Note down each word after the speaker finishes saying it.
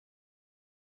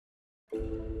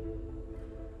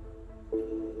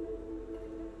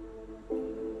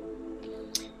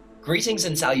Greetings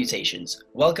and salutations.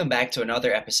 Welcome back to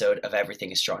another episode of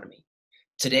Everything Astronomy.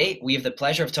 Today, we have the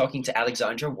pleasure of talking to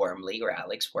Alexandra Wormley, or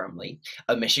Alex Wormley,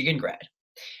 a Michigan grad.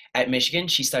 At Michigan,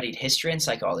 she studied history and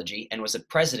psychology and was a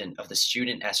president of the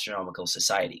Student Astronomical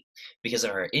Society because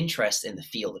of her interest in the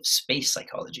field of space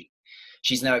psychology.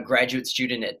 She's now a graduate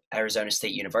student at Arizona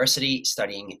State University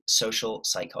studying social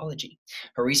psychology.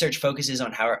 Her research focuses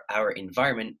on how our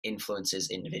environment influences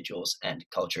individuals and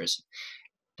cultures.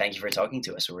 Thank you for talking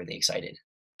to us. We're really excited.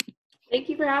 Thank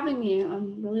you for having me.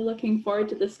 I'm really looking forward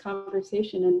to this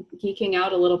conversation and geeking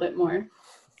out a little bit more.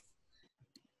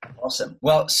 Awesome.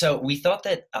 Well, so we thought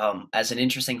that as an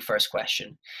interesting first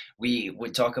question, we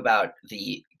would talk about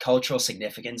the cultural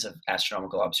significance of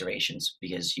astronomical observations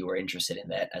because you were interested in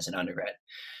that as an undergrad.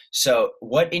 So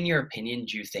what, in your opinion,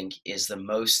 do you think is the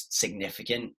most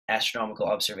significant astronomical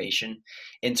observation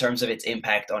in terms of its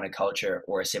impact on a culture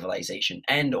or a civilization?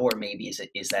 And or maybe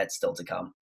is that still to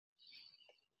come?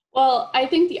 Well, I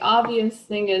think the obvious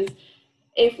thing is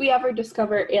if we ever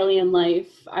discover alien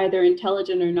life, either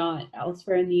intelligent or not,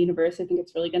 elsewhere in the universe, I think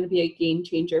it's really going to be a game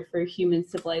changer for human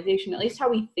civilization, at least how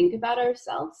we think about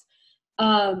ourselves.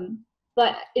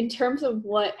 But in terms of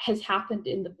what has happened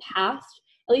in the past,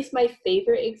 at least my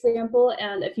favorite example,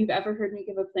 and if you've ever heard me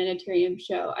give a planetarium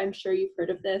show, I'm sure you've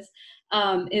heard of this,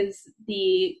 is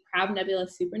the Crab Nebula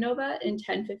supernova in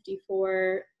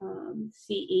 1054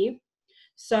 CE.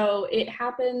 So it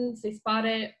happens, they spot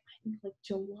it, I think like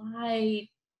July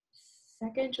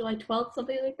 2nd, July 12th,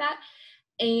 something like that.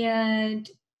 And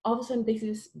all of a sudden they see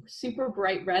this super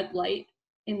bright red light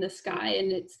in the sky,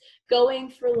 and it's going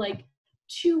for like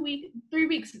 3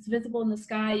 weeks. It's visible in the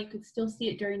sky. You could still see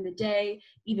it during the day,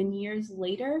 even years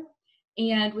later.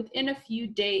 And within a few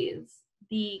days,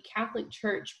 the Catholic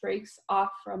Church breaks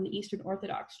off from the Eastern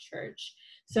Orthodox Church.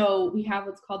 So we have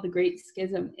what's called the Great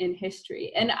Schism in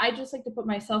history. And I just like to put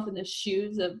myself in the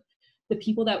shoes of the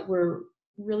people that were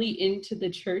really into the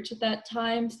church at that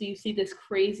time. So you see this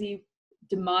crazy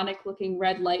demonic looking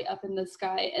red light up in the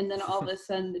sky, and then all of a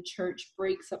sudden the church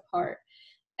breaks apart.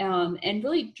 And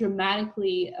really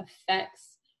dramatically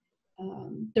affects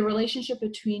the relationship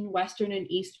between Western and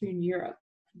Eastern Europe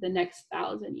for the next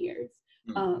 1,000 years.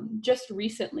 Just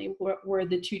recently were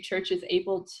the two churches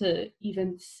able to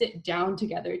even sit down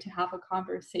together to have a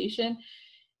conversation.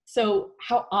 So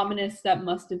how ominous that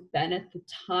must have been at the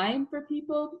time for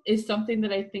people is something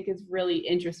that I think is really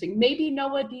interesting. Maybe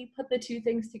nobody put the two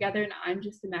things together and I'm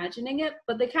just imagining it,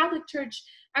 but the Catholic Church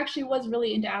actually was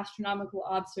really into astronomical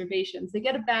observations. They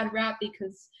get a bad rap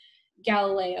because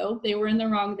Galileo, they were in the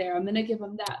wrong there. I'm going to give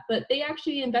them that. But they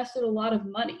actually invested a lot of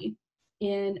money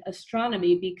in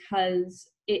astronomy because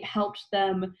it helped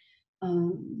them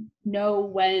know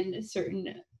when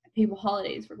certain papal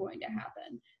holidays were going to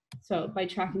happen. So by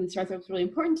tracking the stars, that was really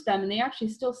important to them. And they actually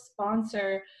still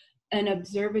sponsor an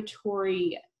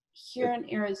observatory here in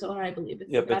Arizona, I believe.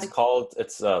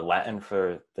 It's Latin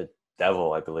for the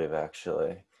devil, I believe,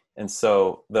 actually. And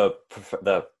so the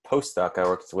postdoc I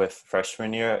worked with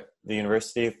freshman year at the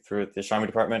university through the astronomy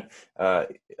department,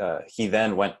 he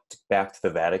then went back to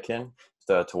the Vatican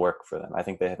to work for them. I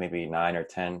think they had maybe 9 or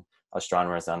 10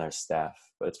 astronomers on their staff.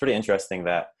 But it's pretty interesting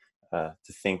that to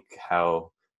think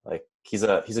how like he's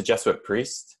a Jesuit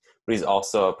priest, but he's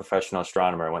also a professional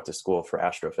astronomer, went to school for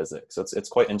astrophysics. So it's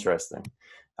quite interesting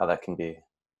how that can be.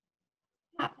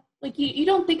 Yeah, like you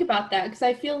don't think about that, because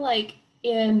I feel like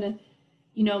in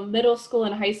middle school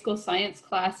and high school science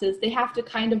classes, they have to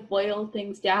kind of boil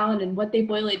things down, and what they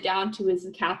boil it down to is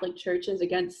the Catholic Church is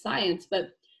against science,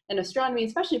 and astronomy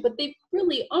especially, but they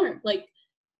really aren't. Like,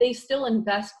 they still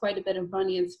invest quite a bit of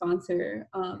money and sponsor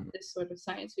this sort of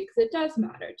science because it does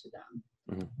matter to them.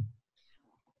 Mm-hmm.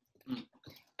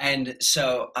 And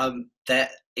so that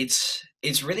it's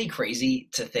really crazy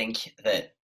to think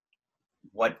that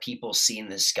what people see in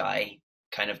the sky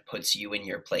kind of puts you in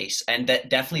your place. And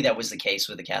that was the case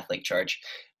with the Catholic Church,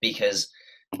 because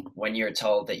when you're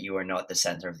told that you are not the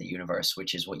center of the universe,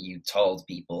 which is what you told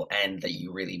people and that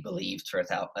you really believed for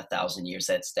 1,000 years,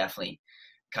 that's definitely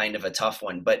kind of a tough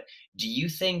one. But do you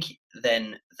think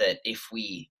then that if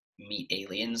we meet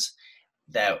aliens,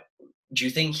 how do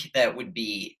you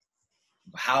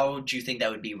think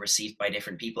that would be received by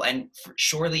different people? And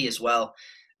surely as well,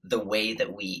 the way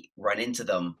that we run into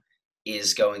them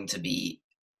is going to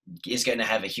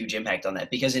have a huge impact on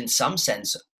that, because in some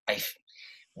sense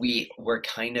we were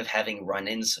kind of having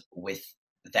run-ins with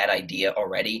that idea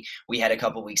already. We had a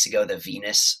couple weeks ago the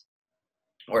Venus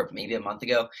or maybe a month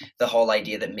ago, the whole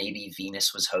idea that maybe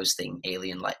Venus was hosting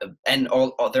alien life, and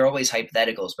they're always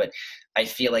hypotheticals, but I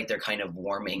feel like they're kind of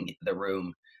warming the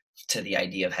room to the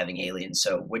idea of having aliens.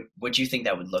 So what do you think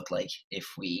that would look like if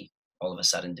we all of a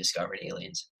sudden discovered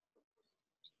aliens?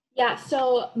 Yeah,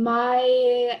 so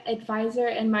my advisor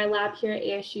and my lab here at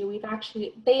ASU,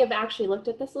 they have actually looked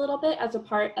at this a little bit as a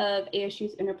part of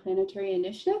ASU's interplanetary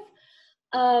initiative.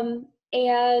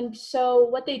 And so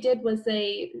what they did was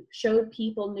they showed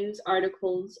people news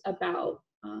articles about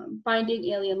finding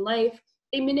alien life.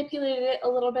 They manipulated it a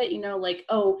little bit, like,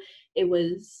 oh, it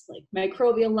was like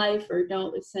microbial life, or no,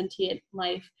 it was sentient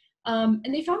life. And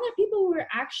they found that people were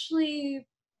actually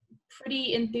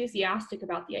pretty enthusiastic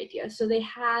about the idea. So they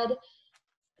had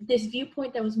this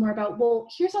viewpoint that was more about, well,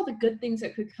 here's all the good things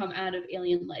that could come out of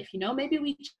alien life. Maybe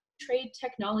we trade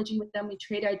technology with them, we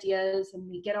trade ideas, and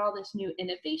we get all this new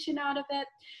innovation out of it.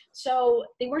 So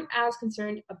they weren't as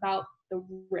concerned about the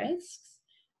risks.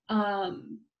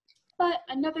 But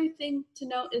another thing to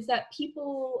note is that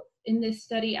people in this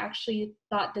study actually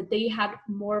thought that they had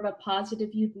more of a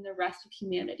positive view than the rest of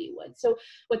humanity would. So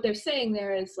what they're saying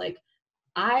there is like,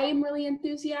 I'm really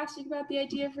enthusiastic about the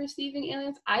idea of receiving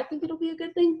aliens. I think it'll be a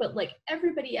good thing, but like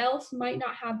everybody else might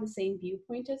not have the same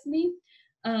viewpoint as me.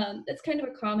 That's kind of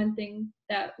a common thing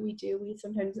that we do. We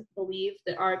sometimes believe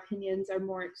that our opinions are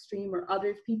more extreme, or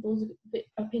other people's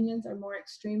opinions are more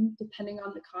extreme, depending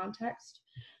on the context.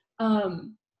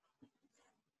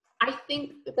 I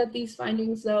think that these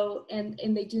findings, though, and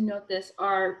they do note this,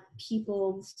 are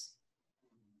people's,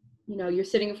 you're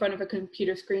sitting in front of a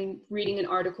computer screen reading an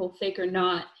article, fake or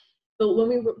not, but when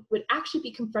we would actually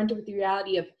be confronted with the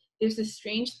reality of there's this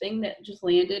strange thing that just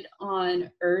landed on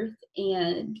Earth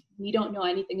and we don't know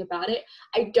anything about it,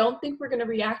 I don't think we're going to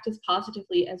react as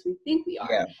positively as we think we are.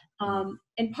 Yeah.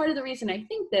 And part of the reason I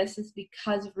think this is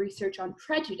because of research on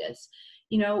prejudice.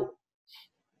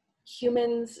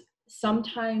 Humans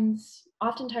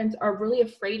oftentimes are really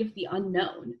afraid of the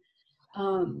unknown.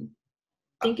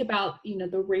 Think about,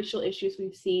 the racial issues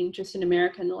we've seen just in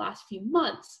America in the last few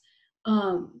months.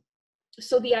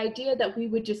 So the idea that we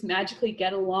would just magically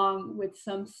get along with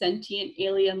some sentient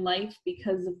alien life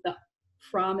because of the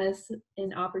promise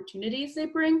and opportunities they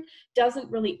bring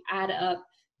doesn't really add up,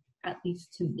 at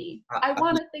least to me. I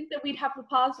want to think that we'd have a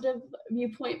positive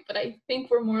viewpoint, but I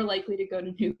think we're more likely to go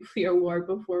to nuclear war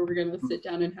before we're going to sit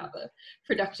down and have a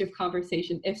productive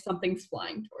conversation if something's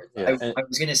flying towards us. I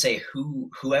was going to say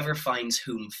whoever finds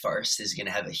whom first is going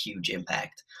to have a huge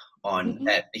impact on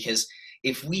that, because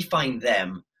if we find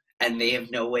them and they have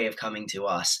no way of coming to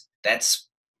us, that's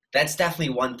definitely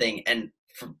one thing. And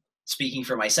speaking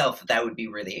for myself, that would be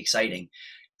really exciting.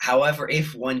 However,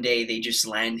 if one day they just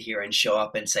land here and show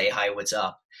up and say, "Hi, what's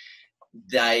up?"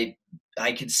 I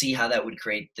could see how that would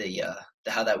create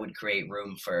how that would create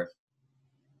room for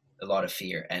a lot of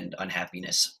fear and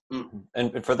unhappiness.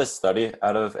 And for this study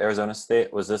out of Arizona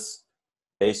State, was this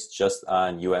based just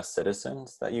on U.S.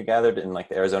 citizens that you gathered in like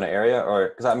the Arizona area, or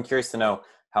because I'm curious to know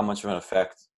how much of an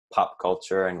effect pop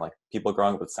culture and like people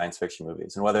growing up with science fiction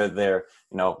movies, and whether they're,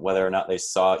 whether or not they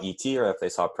saw E.T. or if they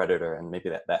saw Predator, and maybe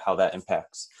that how that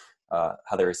impacts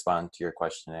how they respond to your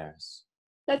questionnaires.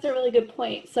 That's a really good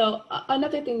point. So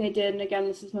another thing they did, and again,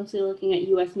 this is mostly looking at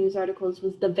U.S. news articles,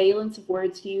 was the valence of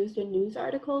words used in news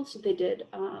articles. So they did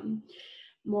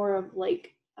more of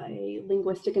like a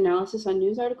linguistic analysis on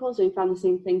news articles, and we found the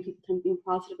same thing, people tend to be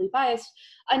positively biased.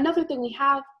 Another thing we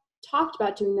have talked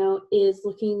about doing, though, is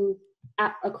looking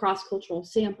at a cross-cultural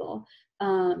sample,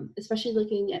 especially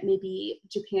looking at maybe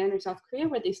Japan or South Korea,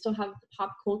 where they still have the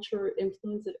pop culture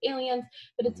influence of aliens,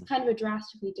 but it's kind of a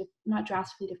not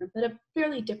drastically different, but a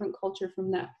fairly different culture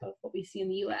from that of what we see in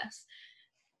the US.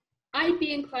 I'd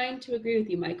be inclined to agree with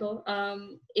you, Michael.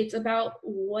 It's about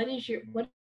what is your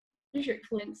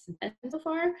influence so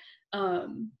far?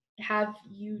 Have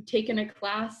you taken a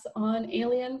class on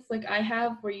aliens like I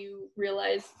have, where you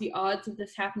realize the odds of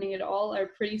this happening at all are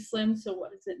pretty slim, so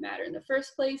what does it matter in the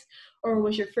first place? Or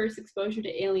was your first exposure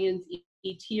to aliens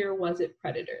E.T. or was it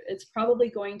Predator? It's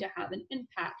probably going to have an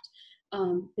impact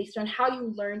based on how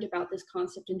you learned about this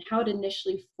concept and how it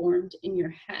initially formed in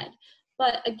your head.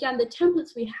 But again, the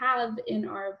templates we have in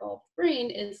our evolved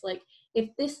brain is like, if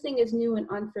this thing is new and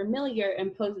unfamiliar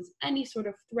and poses any sort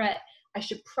of threat, I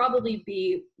should probably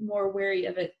be more wary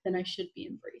of it than I should be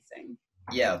embracing.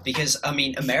 Yeah, because I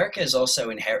mean, America is also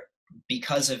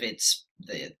because of its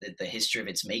the history of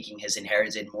its making, has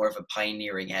inherited more of a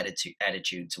pioneering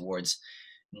attitude towards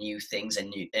new things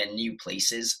and new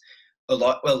places. A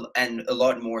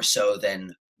lot more so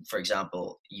than, for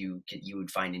example, you would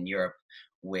find in Europe,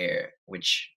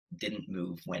 which didn't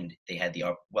move when they had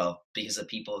because the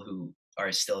people who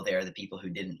are still there, the people who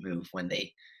didn't move when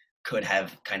they could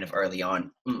have kind of early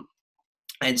on.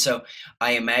 And so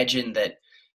I imagine that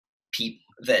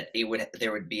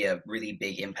there would be a really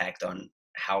big impact on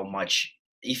how much,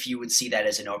 if you would see that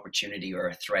as an opportunity or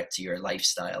a threat to your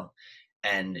lifestyle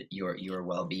and your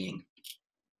well-being.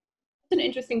 It's an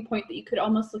interesting point that you could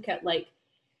almost look at, like,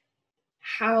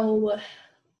 how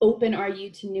open are you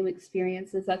to new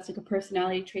experiences? That's like a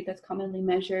personality trait that's commonly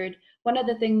measured. One of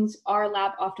the things our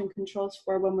lab often controls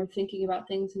for when we're thinking about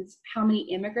things is how many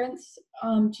immigrants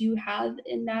do you have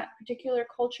in that particular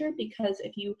culture? Because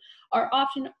if you are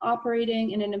often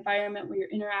operating in an environment where you're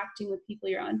interacting with people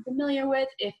you're unfamiliar with,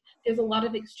 if there's a lot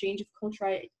of exchange of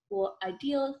cultural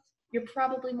ideals, you're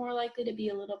probably more likely to be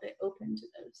a little bit open to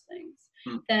those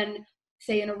things than,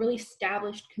 say, in a really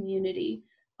established community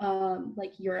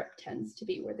like Europe tends to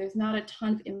be, where there's not a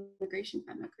ton of immigration,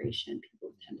 emigration.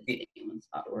 People tend to stay in one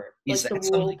spot, or like the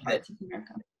rural parts of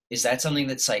America. Is that something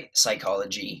that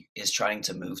psychology is trying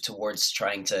to move towards,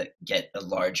 trying to get a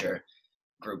larger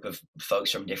group of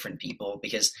folks from different people?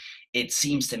 Because it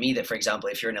seems to me that, for example,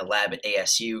 if you're in a lab at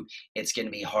ASU, it's going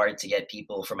to be hard to get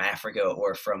people from Africa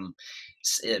or from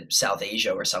South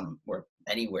Asia or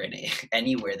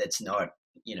anywhere that's not,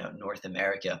 North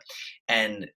America.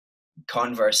 And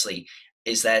conversely,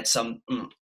 is that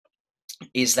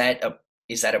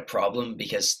a problem?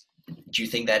 Because do you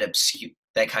think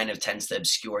that kind of tends to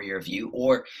obscure your view,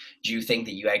 or do you think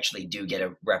that you actually do get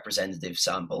a representative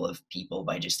sample of people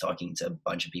by just talking to a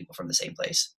bunch of people from the same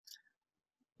place?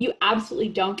 You absolutely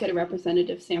don't get a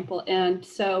representative sample. And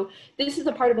so this is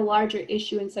a part of a larger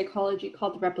issue in psychology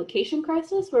called the replication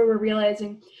crisis, where we're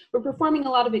realizing we're performing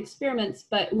a lot of experiments,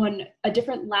 but when a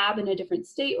different lab in a different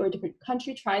state or a different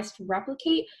country tries to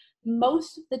replicate,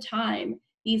 most of the time,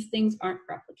 these things aren't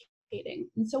replicating.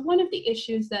 And so one of the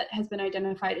issues that has been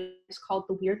identified is called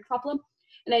the weird problem.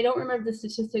 And I don't remember the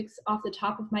statistics off the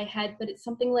top of my head, but it's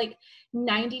something like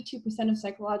 92% of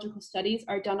psychological studies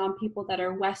are done on people that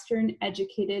are Western,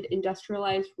 educated,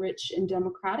 industrialized, rich, and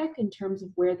democratic in terms of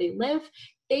where they live.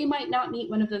 They might not meet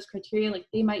one of those criteria, like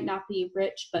they might not be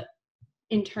rich, but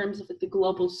in terms of the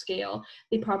global scale,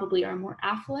 they probably are more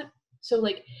affluent. So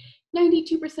like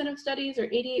 92% of studies, or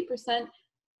 88%,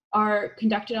 are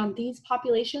conducted on these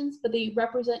populations, but they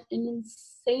represent an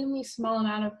insanely small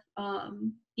amount of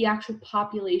the actual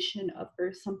population of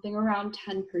Earth, something around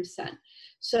 10%.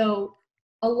 So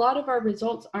a lot of our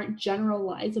results aren't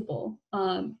generalizable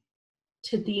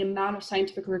to the amount of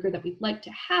scientific rigor that we'd like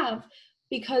to have,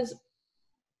 because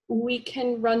we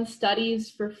can run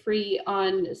studies for free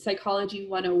on Psychology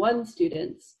 101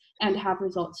 students and have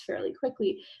results fairly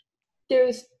quickly.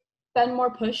 There's been more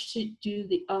push to do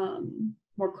the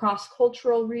more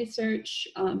cross-cultural research,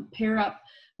 pair up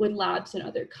with labs in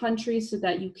other countries so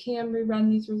that you can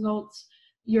rerun these results,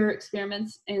 your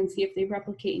experiments, and see if they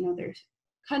replicate in other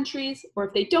countries, or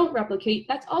if they don't replicate.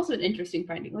 That's also an interesting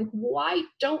finding. Like, why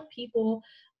don't people,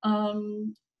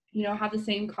 have the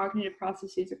same cognitive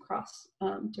processes across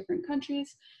different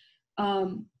countries?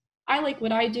 I like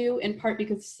what I do in part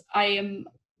because I am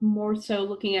more so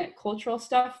looking at cultural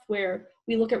stuff, where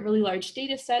we look at really large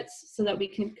data sets so that we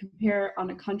can compare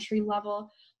on a country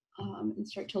level and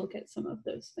start to look at some of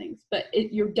those things. But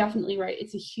you're definitely right.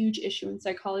 It's a huge issue in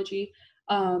psychology.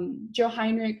 Joe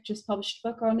Heinrich just published a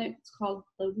book on it. It's called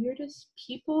The Weirdest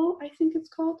People, I think it's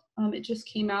called. It just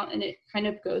came out, and it kind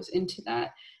of goes into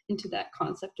that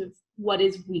concept of what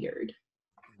is weird.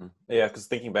 Yeah, because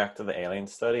thinking back to the alien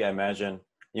study, I imagine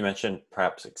you mentioned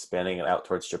perhaps expanding it out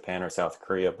towards Japan or South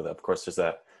Korea, but of course there's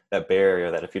that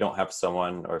barrier that if you don't have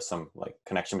someone or some like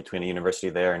connection between a university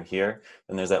there and here,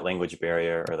 then there's that language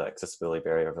barrier or that accessibility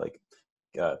barrier of like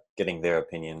getting their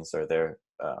opinions or their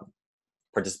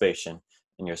participation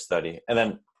in your study. And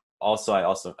then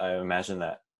I imagine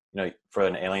that, for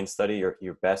an alien study,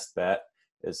 your best bet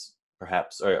is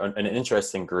perhaps, or an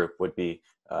interesting group would be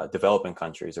developing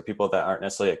countries, or people that aren't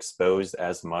necessarily exposed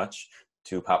as much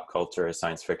to pop culture or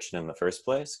science fiction in the first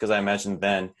place. Because I imagine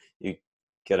then you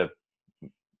get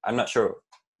I'm not sure,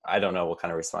 I don't know what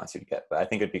kind of response you'd get, but I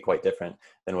think it'd be quite different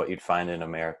than what you'd find in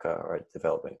America or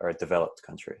a developed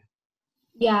country.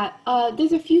 Yeah,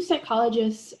 there's a few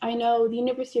psychologists. I know the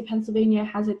University of Pennsylvania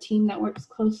has a team that works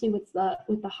closely with the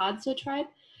Hadza tribe.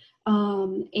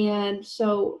 And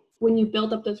so when you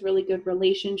build up those really good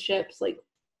relationships, like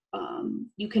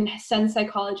you can send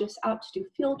psychologists out to do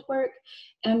field work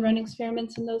and run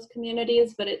experiments in those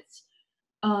communities, but it's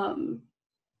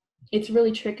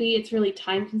really tricky, it's really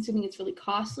time consuming, it's really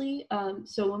costly.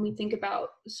 So when we think about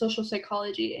social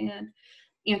psychology and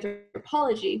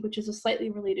anthropology, which is a slightly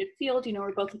related field.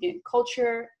 We're both looking at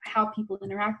culture, how people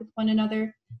interact with one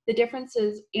another. The difference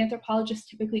is anthropologists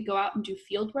typically go out and do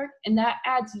field work, and that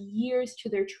adds years to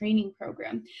their training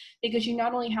program, because you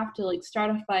not only have to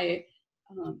start off by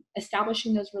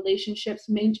establishing those relationships,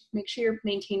 make sure you're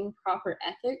maintaining proper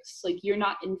ethics, you're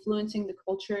not influencing the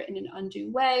culture in an undue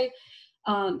way.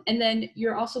 And then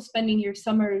you're also spending your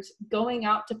summers going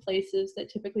out to places that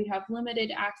typically have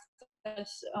limited access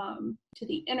to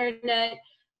the internet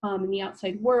and the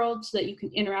outside world, so that you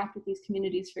can interact with these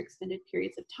communities for extended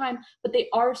periods of time. But they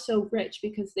are so rich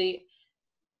because they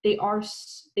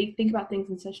think about things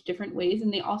in such different ways,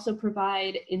 and they also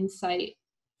provide insight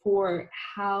for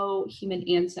how human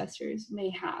ancestors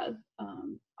may have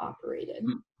operated.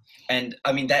 And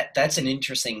I mean, that's an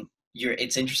interesting.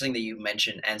 It's interesting that you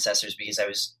mentioned ancestors, because I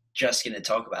was just going to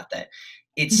talk about that.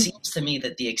 It seems to me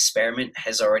that the experiment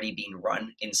has already been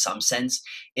run in some sense,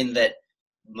 in that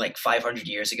 500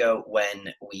 years ago,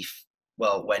 when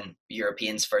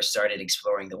Europeans first started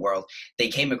exploring the world, they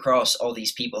came across all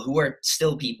these people who were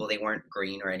still people. They weren't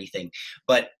green or anything,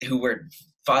 but who were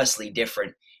vastly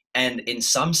different. And in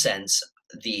some sense,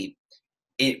 it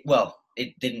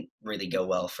didn't really go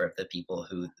well for the people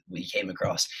who we came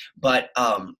across, but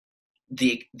at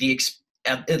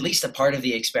least a part of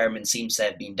the experiment seems to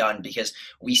have been done, because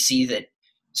we see that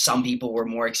some people were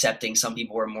more accepting, some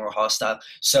people were more hostile.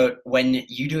 So when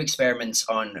you do experiments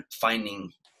on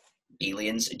finding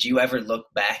aliens, do you ever look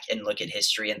back and look at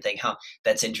history and think,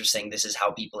 that's interesting, this is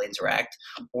how people interact?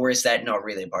 Or is that not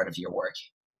really a part of your work?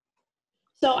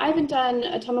 So I haven't done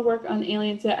a ton of work on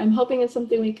aliens yet. I'm hoping it's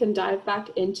something we can dive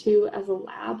back into as a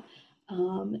lab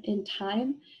in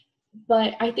time.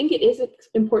 But I think it is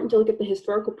important to look at the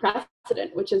historical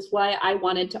precedent, which is why I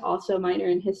wanted to also minor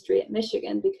in history at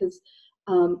Michigan, because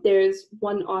there's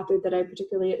one author that I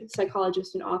particularly,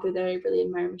 psychologist and author that I really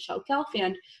admire, Michelle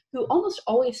Gelfand, who almost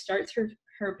always starts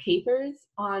her papers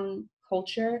on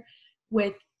culture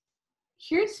with,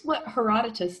 here's what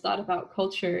Herodotus thought about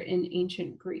culture in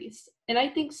ancient Greece. And I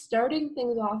think starting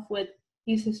things off with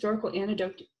these historical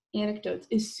anecdotes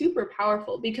is super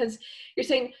powerful, because you're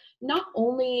saying not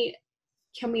only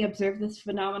can we observe this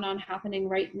phenomenon happening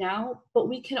right now, but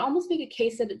we can almost make a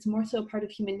case that it's more so a part of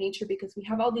human nature, because we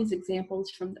have all these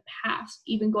examples from the past,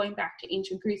 even going back to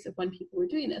ancient Greece, of when people were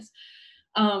doing this.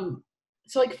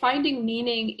 So finding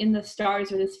meaning in the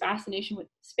stars, or this fascination with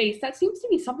space, that seems to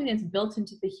be something that's built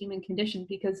into the human condition,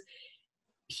 because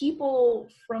people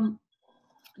from,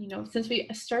 since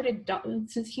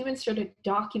humans started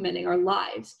documenting our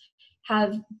lives,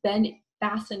 have been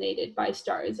fascinated by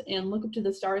stars and look up to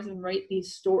the stars and write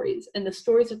these stories. And the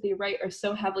stories that they write are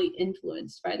so heavily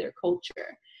influenced by their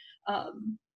culture.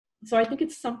 So I think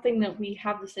it's something that we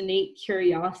have this innate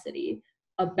curiosity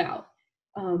about.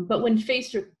 But when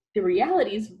faced with the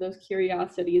realities of those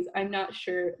curiosities, I'm not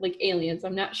sure, aliens,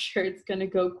 I'm not sure it's going to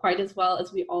go quite as well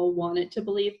as we all want it to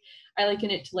believe. I liken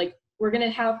it to we're going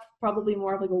to have probably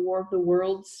more of a War of the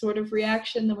Worlds sort of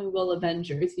reaction than we will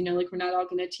Avengers. We're not all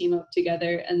going to team up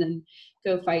together and then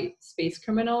go fight space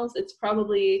criminals. It's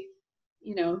probably,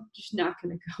 just not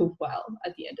going to go well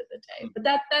at the end of the day. But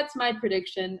that's my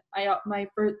prediction. My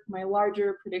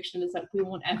larger prediction is that we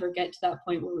won't ever get to that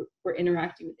point where we're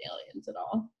interacting with aliens at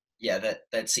all. Yeah,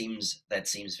 that seems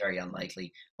very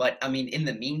unlikely. But I mean, in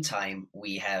the meantime,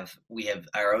 we have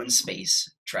our own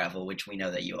space travel, which we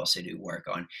know that you also do work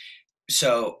on.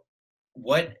 So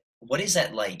what is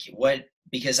that like?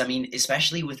 Because I mean,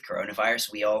 especially with coronavirus,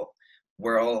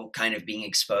 we're all kind of being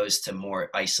exposed to more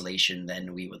isolation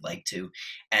than we would like to,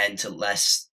 and to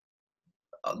less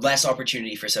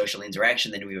opportunity for social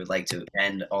interaction than we would like to,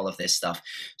 and all of this stuff.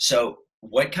 So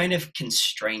what kind of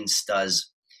constraints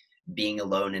does being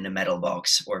alone in a metal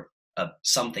box or a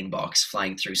something box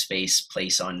flying through space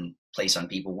place on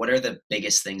people? What are the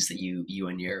biggest things that you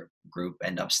and your group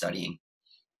end up studying?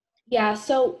 Yeah,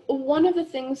 so one of the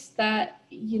things that,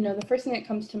 the first thing that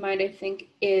comes to mind, I think,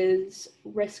 is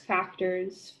risk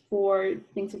factors for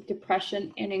things like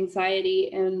depression and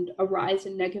anxiety and a rise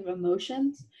in negative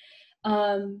emotions.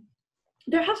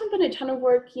 There hasn't been a ton of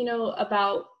work,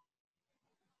 about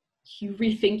you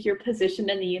rethink your position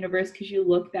in the universe because you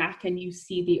look back and you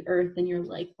see the Earth and you're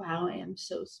like, wow, I am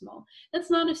so small. That's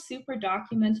not a super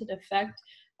documented effect.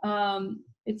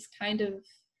 It's kind of,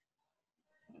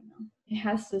 I don't know, it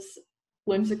has this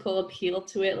whimsical appeal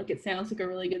to it. It sounds like a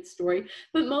really good story,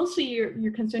 but mostly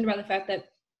you're concerned about the fact that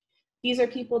these are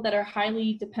people that are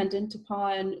highly dependent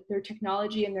upon their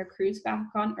technology and their crews back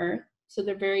on Earth. So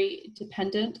they're very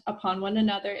dependent upon one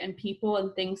another and people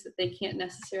and things that they can't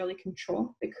necessarily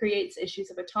control. It creates issues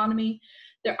of autonomy.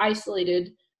 They're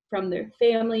isolated from their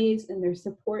families and their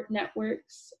support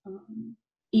networks,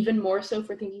 even more so if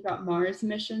we're thinking about Mars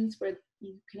missions, where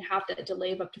you can have that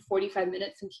delay of up to 45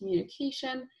 minutes in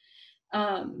communication.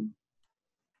 And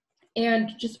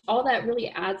just all that really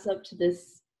adds up to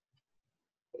this.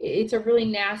 It's a really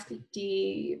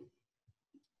nasty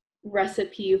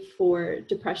recipe for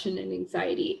depression and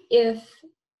anxiety if,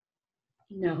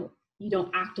 you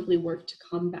don't actively work to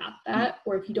combat that,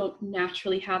 or if you don't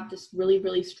naturally have this really,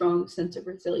 really strong sense of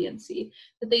resiliency.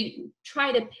 But they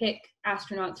try to pick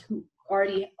astronauts who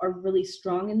already are really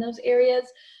strong in those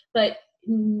areas, but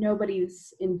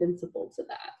nobody's invincible to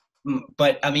that.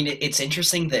 But I mean, it's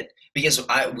interesting that because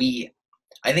I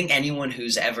think anyone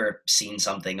who's ever seen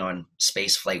something on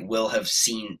spaceflight will have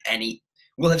seen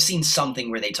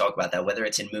something where they talk about that, whether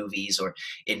it's in movies or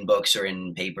in books or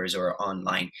in papers or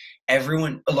online. A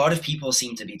lot of people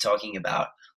seem to be talking about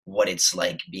what it's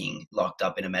like being locked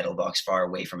up in a metal box far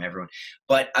away from everyone.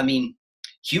 But I mean,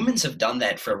 humans have done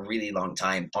that for a really long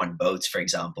time on boats, for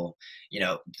example.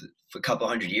 A couple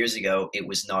hundred years ago, it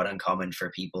was not uncommon for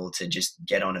people to just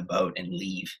get on a boat and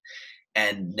leave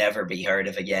and never be heard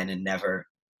of again and never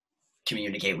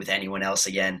communicate with anyone else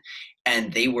again.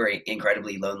 And they were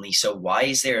incredibly lonely. So why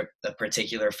is there a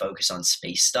particular focus on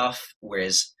space stuff,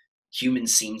 whereas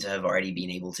humans seem to have already been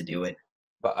able to do it?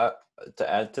 But to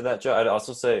add to that, Joe, I'd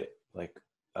also say,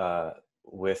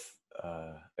 with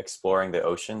exploring the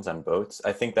oceans on boats,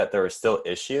 I think that there are still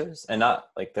issues, and not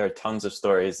there are tons of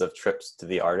stories of trips to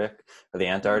the Arctic or the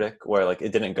Antarctic where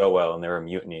it didn't go well and there were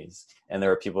mutinies, and there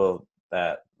were people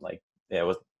that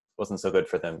it wasn't so good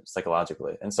for them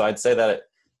psychologically. And so I'd say that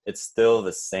it's still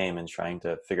the same in trying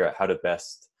to figure out how to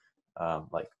best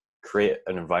create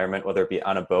an environment, whether it be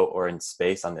on a boat or in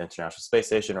space on the International Space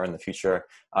Station, or in the future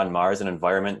on Mars, an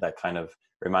environment that kind of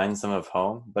reminds them of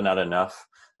home, but not enough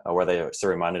where they are still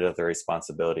reminded of their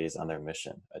responsibilities on their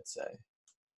mission, I'd say.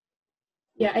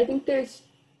 Yeah, I think there's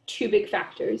two big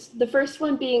factors. The first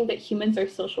one being that humans are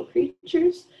social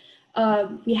creatures.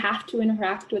 We have to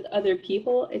interact with other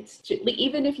people. It's just,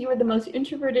 even if you are the most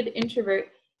introverted introvert,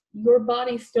 your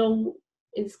body still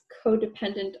is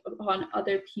codependent upon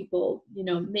other people,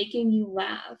 making you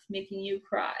laugh, making you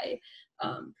cry,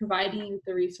 providing you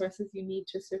the resources you need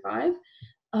to survive.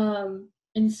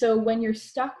 And so when you're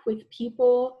stuck with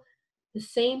people, the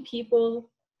same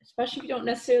people, especially if you don't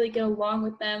necessarily get along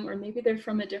with them, or maybe they're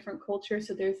from a different culture,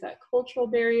 so there's that cultural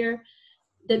barrier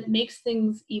that makes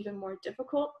things even more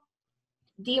difficult.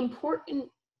 The important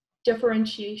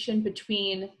differentiation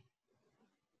between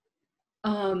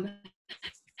the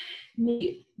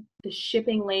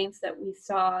shipping lanes that we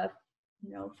saw,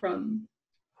 from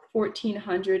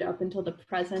 1400 up until the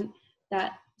present,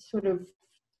 that sort of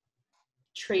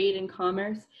trade and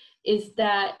commerce, is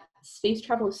that space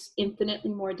travel is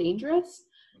infinitely more dangerous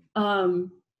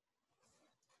in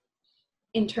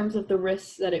terms of the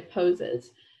risks that it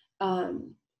poses.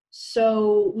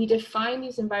 So we define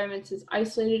these environments as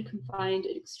isolated, confined,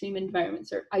 and extreme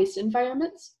environments, or ICE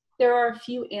environments. There are a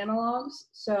few analogs.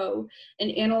 So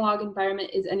an analog environment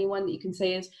is anyone that you can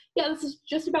say is, yeah, this is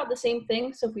just about the same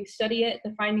thing. So if we study it,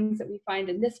 the findings that we find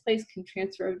in this place can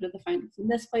transfer over to the findings in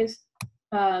this place.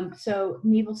 So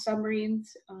naval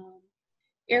submarines,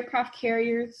 aircraft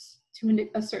carriers to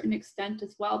a certain extent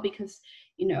as well, because,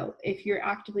 if you're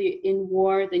actively in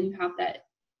war, then you have that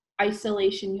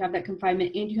isolation, you have that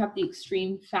confinement, and you have the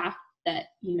extreme fact that,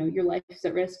 your life is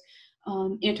at risk.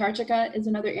 Antarctica is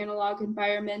another analog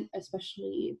environment,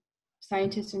 especially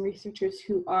scientists and researchers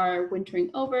who are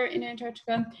wintering over in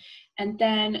Antarctica. And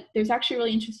then there's actually a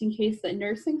really interesting case that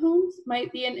nursing homes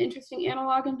might be an interesting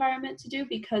analog environment to do,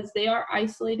 because they are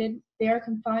isolated, they are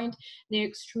confined, they're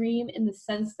extreme in the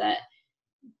sense that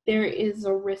there is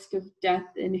a risk of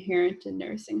death inherent in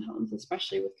nursing homes,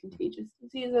 especially with contagious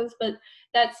diseases. But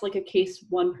that's a case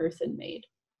one person made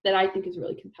that I think is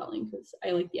really compelling, because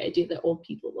I like the idea that old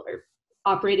people are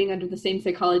operating under the same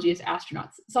psychology as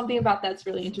astronauts. Something about that's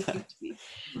really interesting to me.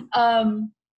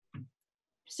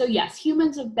 So yes,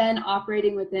 humans have been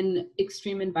operating within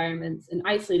extreme environments and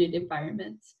isolated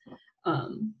environments,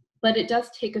 but it does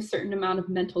take a certain amount of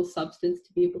mental substance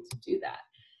to be able to do that.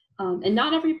 And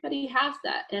not everybody has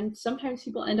that. And sometimes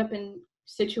people end up in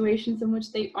situations in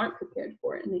which they aren't prepared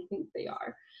for it and they think they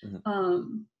are.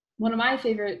 Mm-hmm. One of my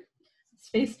favorite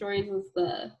space stories was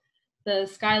the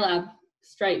Skylab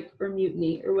strike or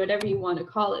mutiny or whatever you want to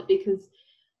call it, because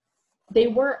they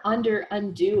were under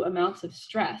undue amounts of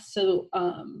stress. So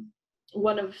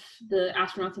one of the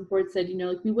astronauts on board said,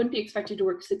 we wouldn't be expected to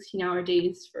work 16-hour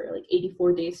days for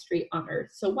 84 days straight on Earth.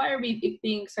 So why are we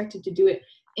being expected to do it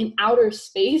in outer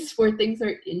space where things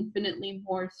are infinitely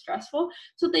more stressful?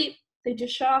 So they they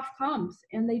just shut off comms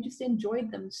and they just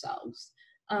enjoyed themselves.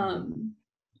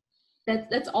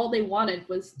 That's all they wanted,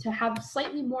 was to have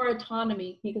slightly more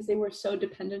autonomy, because they were so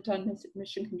dependent on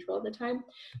mission control at the time.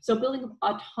 So building up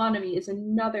autonomy is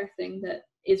another thing that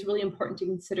is really important to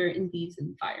consider in these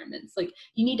environments. Like,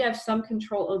 you need to have some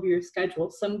control over your schedule.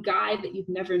 Some guy that you've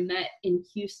never met in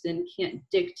Houston can't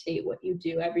dictate what you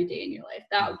do every day in your life.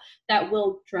 That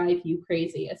will drive you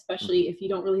crazy, especially if you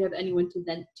don't really have anyone to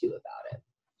vent to about it.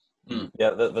 Yeah,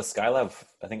 the Skylab,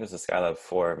 I think it was the Skylab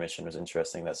 4 mission, was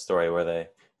interesting, that story where they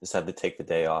just had to take the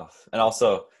day off. And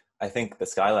also, I think the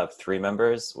Skylab 3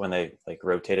 members, when they like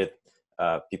rotated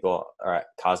people or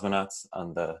cosmonauts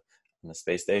on the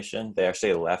space station, they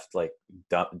actually left like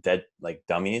dead like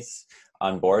dummies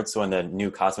on board. So when the new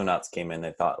cosmonauts came in,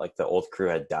 they thought like the old crew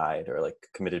had died or like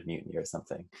committed mutiny or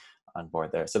something on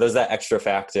board there. So there's that extra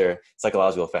factor,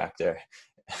 psychological factor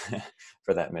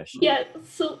for that mission. Yeah,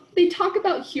 so they talk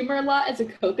about humor a lot as a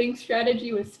coping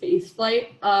strategy with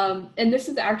spaceflight. And this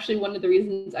is actually one of the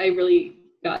reasons I really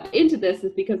got into this,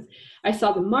 is because I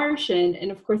saw The Martian,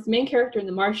 and of course the main character in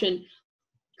The Martian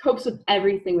copes with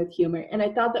everything with humor. And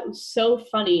I thought that was so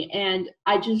funny. And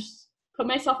I just put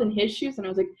myself in his shoes and I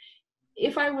was like,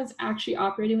 if I was actually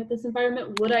operating with this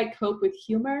environment, would I cope with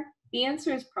humor? The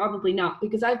answer is probably not,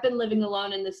 because I've been living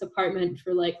alone in this apartment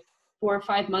for like 4 or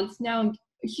 5 months now, and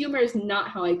humor is not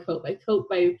how I cope. I cope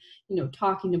by,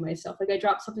 talking to myself. Like, I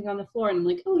drop something on the floor and I'm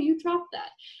like, oh, you dropped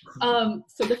that.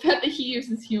 So the fact that he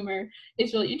uses humor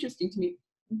is really interesting to me.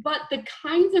 But the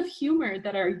kinds of humor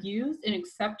that are used and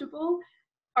acceptable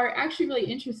are actually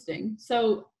really interesting.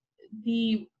 So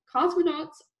the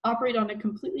cosmonauts operate on a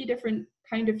completely different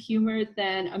kind of humor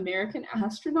than American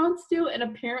astronauts do, and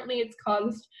apparently it's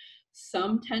caused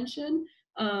some tension.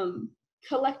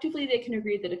 Collectively, they can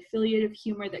agree that affiliative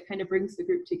humor that kind of brings the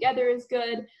group together is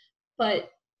good,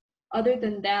 but other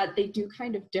than that, they do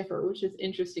kind of differ, which is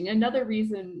interesting. Another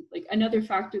reason, like another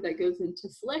factor that goes into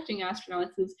selecting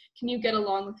astronauts is, can you get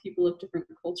along with people of different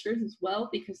cultures as well?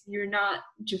 Because you're not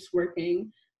just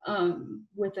working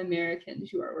with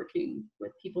Americans, you are working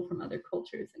with people from other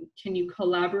cultures. And can you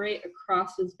collaborate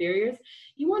across those barriers?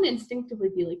 You want to instinctively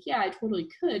be like, yeah, I totally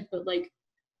could, but like,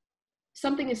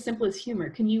 something as simple as humor.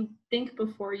 Can you think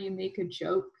before you make a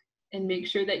joke and make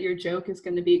sure that your joke is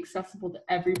going to be accessible to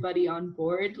everybody on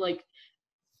board? Like,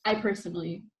 I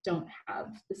personally don't have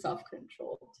the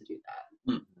self-control to do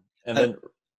that. And then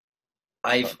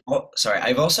I've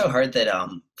also heard that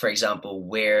for example,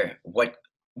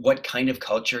 what kind of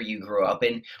culture you grew up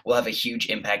in will have a huge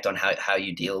impact on how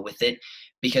you deal with it.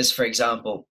 Because, for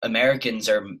example, Americans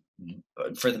are,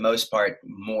 for the most part,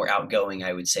 more outgoing,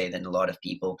 I would say, than a lot of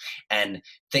people. And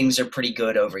things are pretty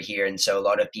good over here. And so a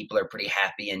lot of people are pretty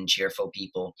happy and cheerful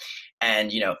people.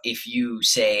 And, if you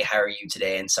say, how are you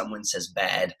today? And someone says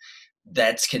bad,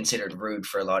 that's considered rude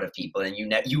for a lot of people. And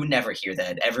you would never hear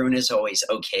that. Everyone is always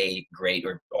okay, great,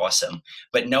 or awesome,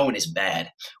 but no one is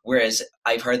bad. Whereas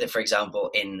I've heard that, for example,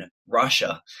 in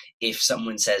Russia, if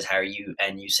someone says, how are you?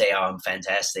 And you say, oh, I'm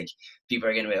fantastic, people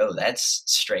are going to be, oh, that's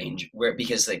strange.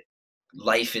 Because like,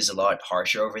 life is a lot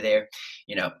harsher over there.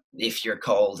 If you're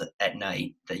cold at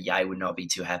night, I would not be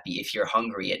too happy. If you're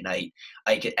hungry at night,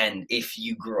 and if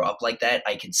you grew up like that,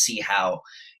 I could see how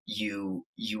you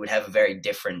would have a very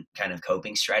different kind of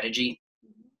coping strategy.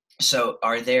 So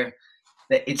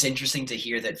it's interesting to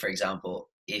hear that, for example,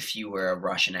 if you were a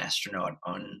Russian astronaut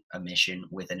on a mission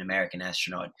with an American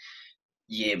astronaut,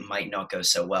 it might not go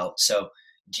so well. So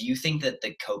do you think that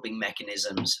the coping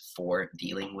mechanisms for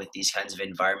dealing with these kinds of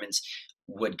environments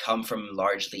would come from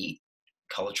largely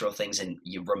cultural things and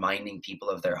you reminding people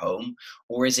of their home?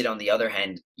 Or is it, on the other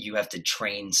hand, you have to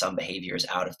train some behaviors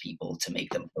out of people to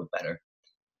make them cope better?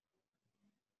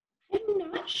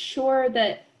 I'm not sure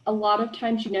that a lot of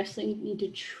times you necessarily need to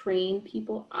train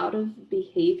people out of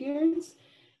behaviors,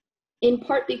 in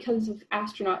part because of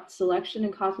astronaut selection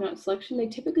and cosmonaut selection. They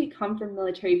typically come from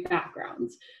military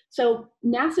backgrounds. So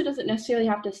NASA doesn't necessarily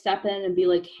have to step in and be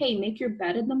like, hey, make your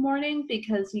bed in the morning,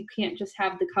 because you can't just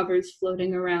have the covers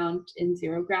floating around in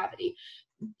zero gravity.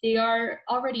 They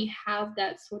already have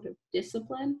that sort of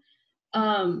discipline.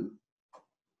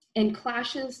 And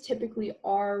clashes typically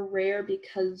are rare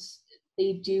because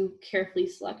they do carefully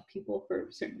select people for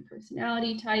certain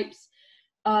personality types.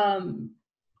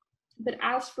 But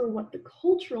as for what the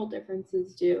cultural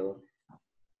differences do,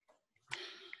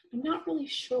 I'm not really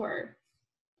sure.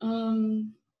 Why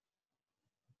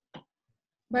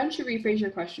don't you rephrase your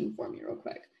question for me real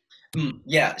quick?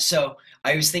 Yeah, so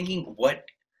I was thinking,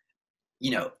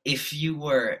 if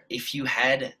you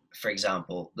had, for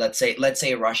example, let's say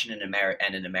a Russian and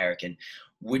an American,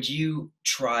 would you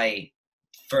try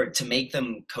to make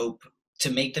them cope, to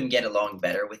make them get along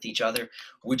better with each other,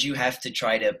 would you have to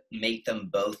try to make them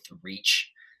both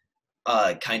reach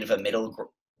kind of a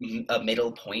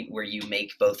middle point where you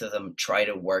make both of them try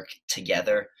to work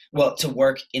together, well, to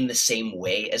work in the same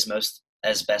way as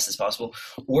best as possible?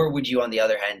 Or would you, on the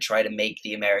other hand, try to make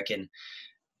the American,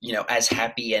 as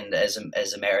happy and as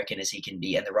American as he can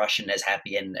be, and the Russian as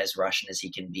happy and as Russian as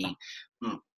he can be,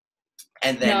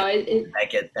 and then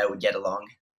that would get along?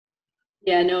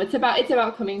 Yeah, no, it's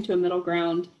about coming to a middle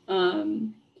ground.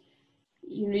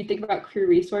 You think about crew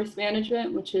resource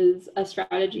management, which is a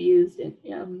strategy used in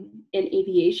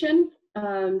aviation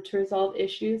to resolve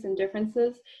issues and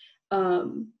differences.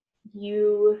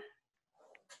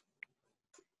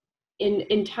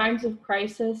 In times of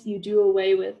crisis, you do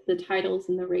away with the titles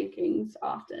and the rankings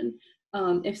often.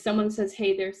 If someone says,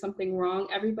 hey, there's something wrong,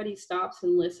 everybody stops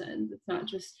and listens. It's not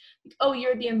just, oh,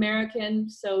 you're the American,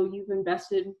 so you've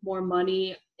invested more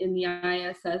money in the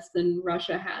ISS than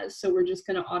Russia has, so we're just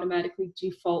going to automatically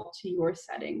default to your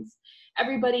settings.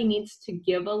 Everybody needs to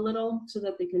give a little so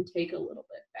that they can take a little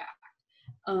bit back.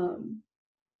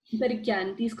 But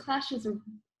again, these clashes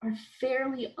are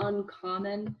fairly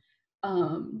uncommon.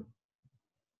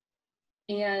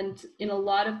 And in a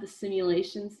lot of the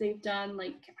simulations they've done,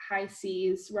 like high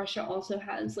seas, Russia also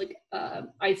has like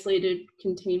isolated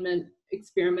containment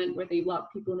experiment where they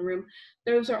lock people in a room.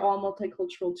 Those are all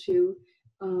multicultural too,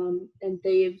 and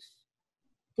they've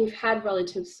had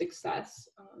relative success.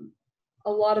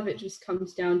 A lot of it just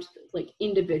comes down to like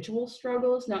individual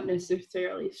struggles, not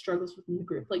necessarily struggles within the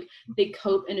group. Like they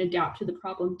cope and adapt to the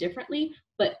problem differently,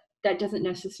 but that doesn't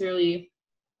necessarily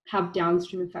have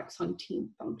downstream effects on team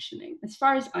functioning, as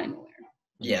far as I'm aware.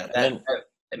 Yeah, that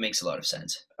makes a lot of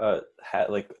sense.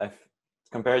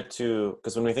 Compared to,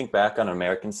 because when we think back on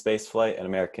American space flight and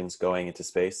Americans going into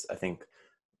space, I think,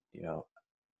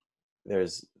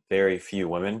 there's very few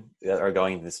women that are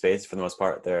going into space. For the most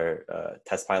part, they're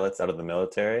test pilots out of the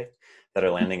military that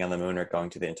are landing on the moon or going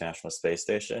to the International Space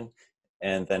Station.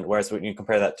 And then, whereas when you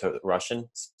compare that to Russian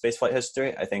spaceflight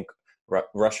history, I think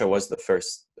Russia was the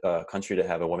first country to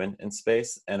have a woman in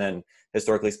space. And then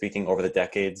historically speaking, over the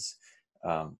decades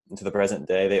into the present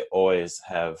day, they've always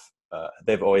had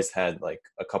like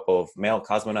a couple of male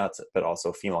cosmonauts, but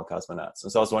also female cosmonauts.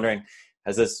 And so I was wondering,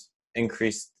 has this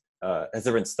increased, has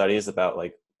there been studies about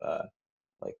like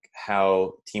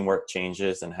how teamwork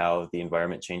changes and how the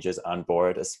environment changes on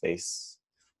board a space,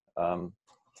 on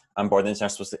board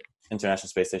the International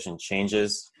Space Station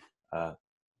changes?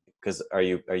 Because are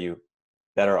you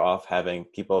better off having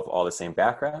people of all the same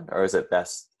background, or is it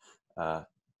best?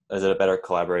 Is it a better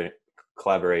collaborating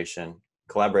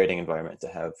environment to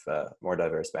have more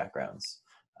diverse backgrounds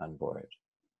on board?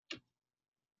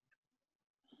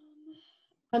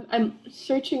 I'm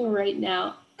searching right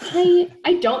now.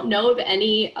 I don't know of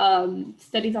any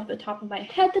studies off the top of my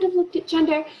head that have looked at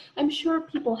gender. I'm sure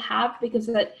people have, because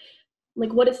that,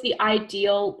 like, what is the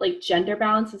ideal like gender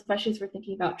balance, especially as we're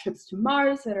thinking about trips to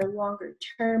Mars that are longer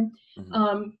term.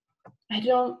 Mm-hmm. I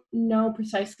don't know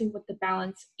precisely what the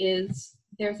balance is.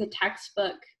 There's a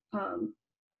textbook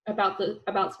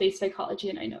about space psychology,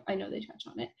 and I know they touch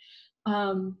on it.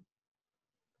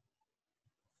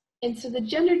 And so the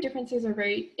gender differences are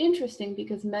very interesting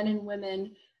because men and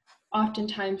women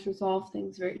oftentimes resolve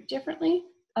things very differently,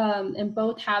 and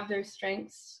both have their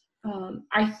strengths.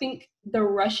 I think the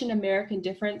Russian-American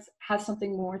difference has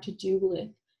something more to do with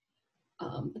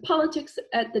the politics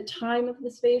at the time of the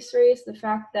space race, the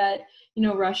fact that,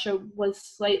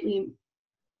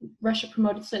 Russia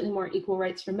promoted slightly more equal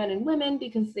rights for men and women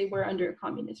because they were under a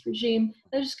communist regime.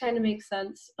 That just kind of makes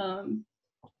sense.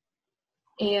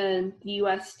 And the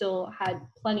US still had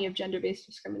plenty of gender-based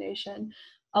discrimination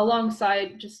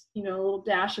alongside just, a little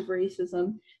dash of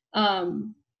racism.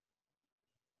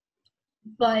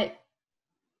 But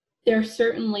there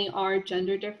certainly are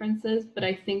gender differences, but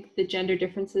I think the gender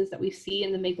differences that we see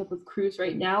in the makeup of crews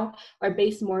right now are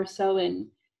based more so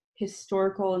in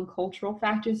historical and cultural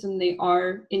factors than they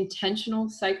are intentional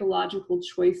psychological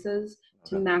choices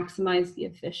to maximize the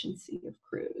efficiency of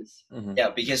crews. Mm-hmm. Yeah,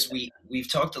 because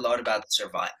we've talked a lot about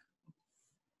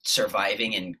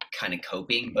surviving and kind of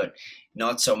coping, but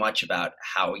not so much about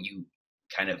how you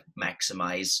kind of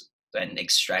maximize and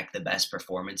extract the best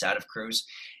performance out of crews.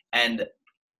 And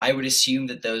I would assume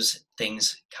that those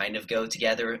things kind of go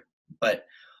together, but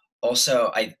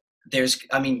also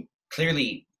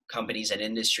clearly companies and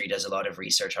industry does a lot of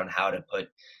research on how to put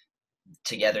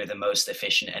together the most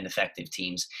efficient and effective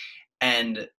teams.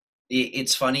 And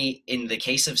it's funny, in the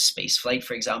case of spaceflight,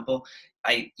 for example,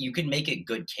 you can make a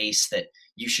good case that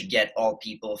you should get all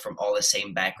people from all the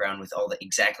same background with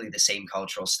exactly the same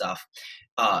cultural stuff,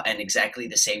 and exactly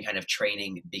the same kind of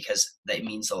training, because that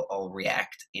means they'll all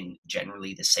react in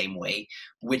generally the same way,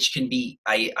 which can be,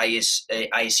 I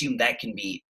assume that can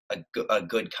be a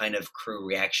good kind of crew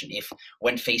reaction if,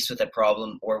 when faced with a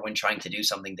problem or when trying to do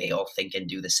something, they all think and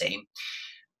do the same.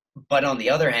 But on the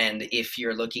other hand, if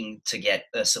you're looking to get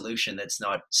a solution that's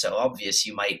not so obvious,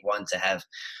 you might want to have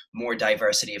more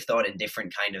diversity of thought and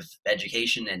different kind of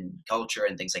education and culture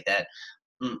and things like that.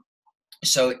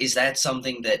 So is that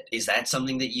something that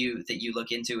you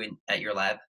look into at your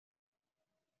lab?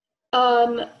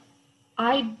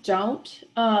 I don't,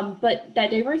 but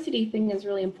that diversity thing is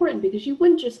really important, because you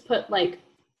wouldn't just put like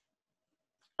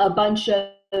a bunch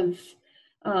of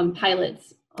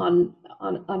pilots on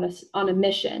a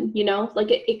mission, you know, like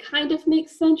it kind of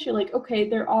makes sense. You're like, okay,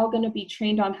 they're all going to be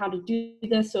trained on how to do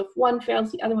this, so if one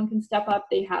fails, the other one can step up.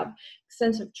 They have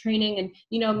extensive training, and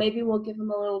you know, maybe we'll give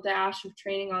them a little dash of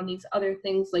training on these other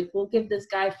things, like we'll give this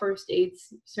guy first aid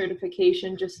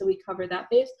certification just so we cover that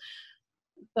base.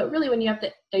 But really, when you have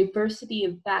the diversity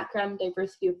of background,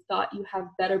 diversity of thought, you have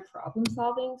better problem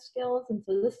solving skills. And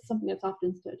so this is something that's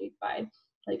often studied by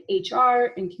like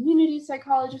HR and community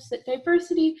psychologists, that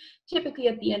diversity, typically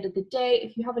at the end of the day,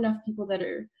 if you have enough people that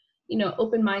are, you know,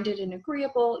 open-minded and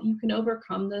agreeable, you can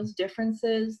overcome those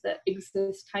differences that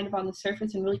exist kind of on the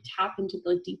surface and really tap into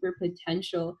the deeper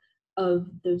potential of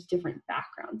those different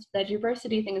backgrounds. That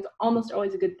diversity thing is almost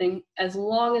always a good thing, as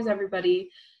long as everybody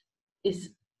is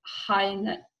high in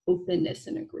that openness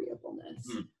and agreeableness.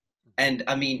 And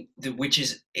I mean,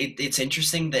 it's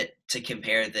interesting that to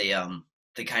compare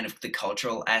the kind of the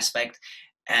cultural aspect,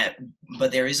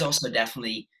 but there is also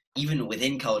definitely, even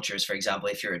within cultures, for example,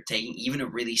 if you're taking even a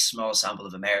really small sample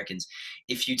of Americans,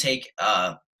 if you take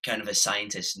kind of a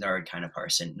scientist nerd kind of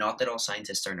person, not that all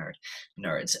scientists are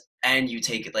nerds, and you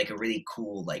take like a really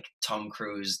cool like Tom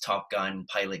Cruise Top Gun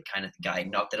pilot kind of guy,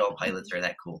 not that all pilots are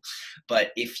that cool,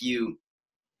 but if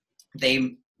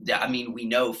I mean, we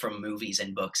know from movies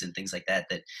and books and things like that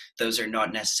those are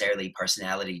not necessarily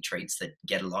personality traits that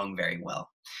get along very well.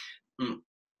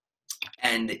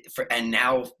 And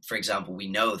now, for example, we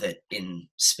know that in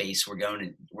space we're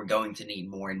going to need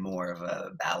more and more of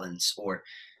a balance, or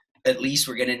at least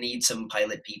we're going to need some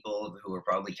pilot people who are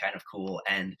probably kind of cool,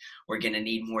 and we're going to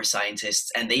need more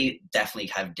scientists, and they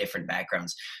definitely have different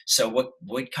backgrounds. So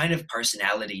what kind of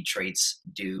personality traits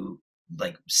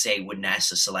would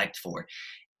NASA select for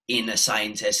in a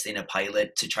scientist, in a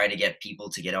pilot, to try to get people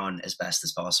to get on as best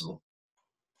as possible?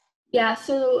 Yeah,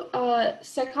 so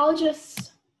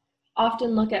psychologists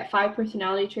often look at 5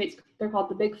 personality traits. They're called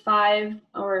the Big Five,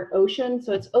 or OCEAN.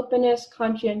 So it's openness,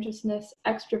 conscientiousness,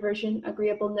 extroversion,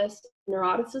 agreeableness,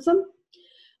 neuroticism.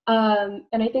 And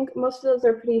I think most of those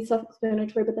are pretty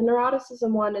self-explanatory, but the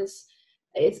neuroticism one is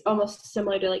almost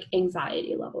similar to like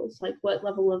anxiety levels, like what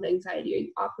level of anxiety are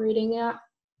you operating at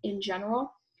in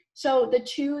general. So the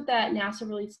 2 that NASA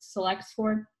really selects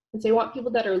for is they want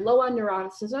people that are low on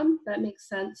neuroticism. That makes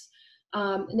sense.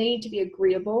 And they need to be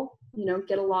agreeable, you know,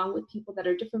 get along with people that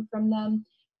are different from them.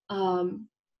 And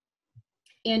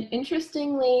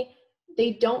interestingly,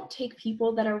 they don't take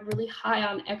people that are really high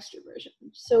on extroversion.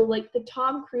 So like the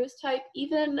Tom Cruise type,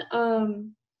 even, oh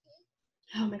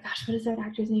my gosh, what is that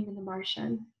actor's name in The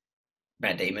Martian?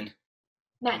 Matt Damon.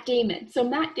 So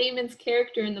Matt Damon's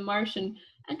character in The Martian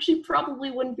actually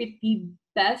probably wouldn't be the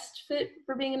best fit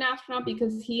for being an astronaut,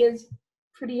 because he is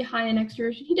pretty high in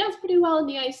extroversion. He does pretty well in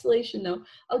the isolation, though.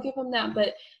 I'll give him that.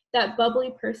 But that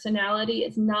bubbly personality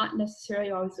is not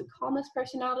necessarily always the calmest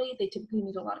personality. They typically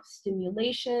need a lot of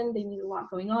stimulation. They need a lot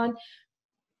going on.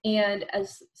 And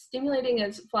as stimulating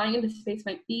as flying into space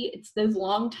might be, it's those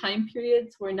long time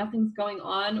periods where nothing's going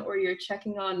on, or you're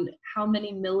checking on how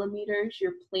many millimeters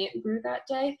your plant grew that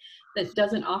day, that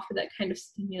doesn't offer that kind of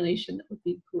stimulation that would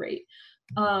be great.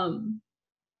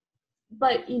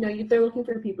 But, you know, they're looking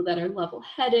for people that are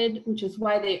level-headed, which is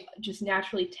why they just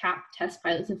naturally tap test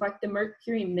pilots. In fact, the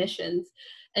Mercury missions,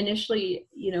 initially,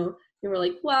 you know, they were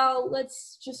like, well,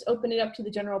 let's just open it up to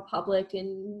the general public,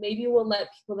 and maybe we'll let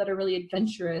people that are really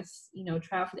adventurous, you know,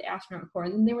 try out for the astronaut corps.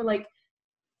 And then they were like,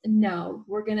 no,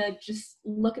 we're going to just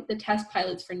look at the test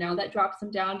pilots for now. That drops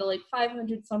them down to like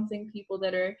 500 something people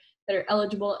that are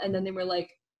eligible. And then they were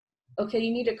like, okay,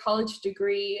 you need a college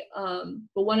degree.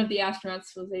 But one of the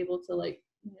astronauts was able to, like,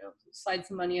 you know, slide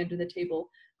some money under the table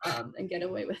and get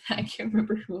away with that. I can't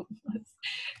remember who it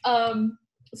was.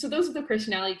 So those are the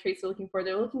personality traits they're looking for.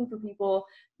 They're looking for people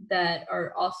that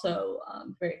are also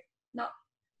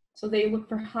so they look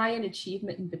for high in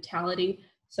achievement and vitality.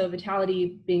 So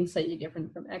vitality being slightly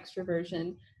different from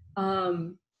extroversion.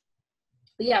 But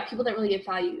yeah, people that really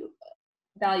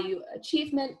value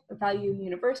achievement, value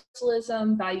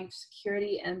universalism, value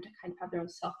security, and kind of have their own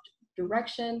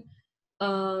self-direction.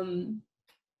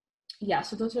 Yeah,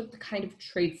 so those are the kind of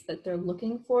traits that they're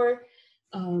looking for.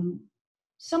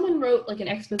 Someone wrote like an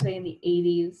expose in the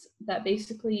 80s that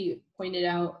basically pointed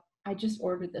out, I just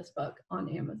ordered this book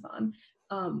on Amazon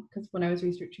because when I was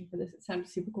researching for this, it sounded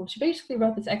super cool. She basically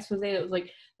wrote this expose that was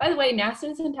like, by the way, NASA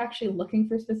isn't actually looking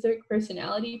for specific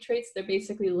personality traits. They're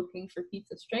basically looking for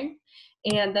feats of strength.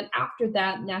 And then after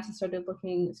that, NASA started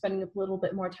spending a little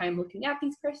bit more time looking at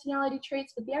these personality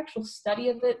traits, but the actual study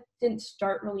of it didn't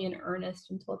start really in earnest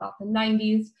until about the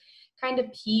 90s. Kind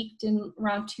of peaked in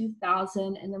around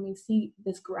 2000, and then we see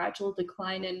this gradual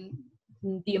decline in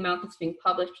the amount that's being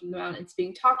published and the amount it's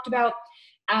being talked about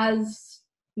as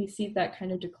we see that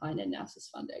kind of decline in NASA's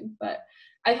funding. But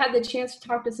I've had the chance to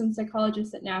talk to some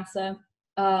psychologists at NASA.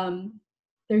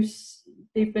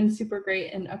 They've been super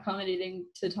great and accommodating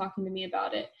to talking to me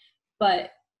about it.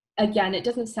 But again, it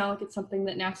doesn't sound like it's something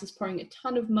that NASA's pouring a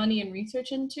ton of money and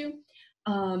research into.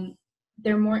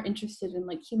 They're more interested in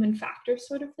like human factor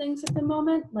sort of things at the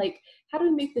moment. Like, how do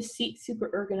we make the seat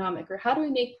super ergonomic? Or how do we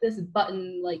make this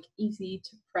button like easy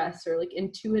to press or like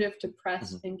intuitive to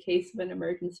press in case of an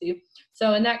emergency?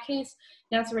 So in that case,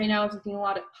 NASA right now is looking a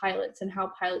lot at pilots and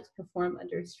how pilots perform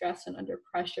under stress and under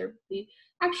pressure. The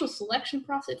actual selection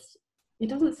process, it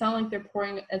doesn't sound like they're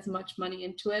pouring as much money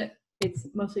into it. It's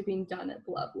mostly being done at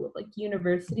the level of like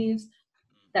universities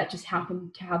that just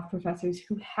happen to have professors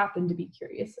who happen to be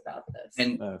curious about this.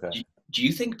 And do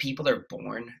you think people are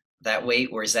born that way,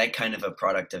 or is that kind of a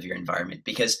product of your environment?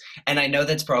 Because, and I know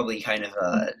that's probably kind of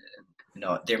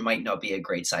there might not be a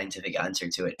great scientific answer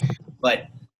to it, but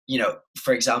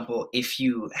for example, if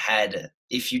you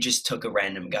just took a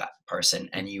random person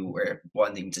and you were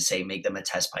wanting to say make them a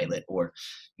test pilot or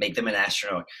make them an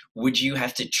astronaut, would you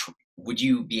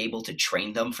be able to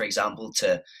train them, for example,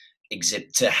 to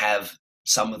have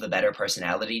some of the better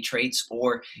personality traits,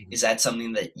 or is that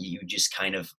something that you just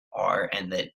kind of are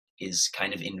and that is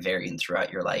kind of invariant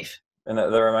throughout your life? And that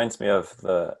reminds me of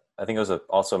I think it was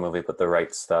also a movie, but The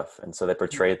Right Stuff. And so they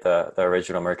portrayed the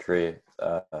original Mercury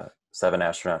 7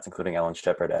 astronauts, including Ellen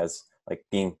Shepard, as like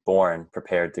being born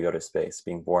prepared to go to space,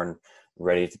 being born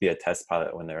ready to be a test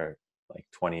pilot when they're like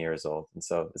 20 years old. And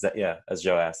so is that, as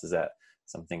Joe asked, is that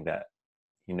something that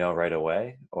right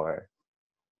away, or?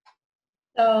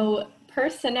 So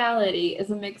personality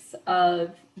is a mix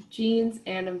of genes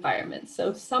and environment.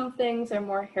 So some things are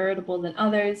more heritable than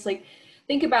others. Like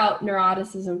think about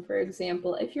neuroticism, for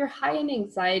example. If you're high in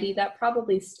anxiety, that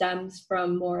probably stems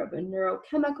from more of a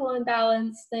neurochemical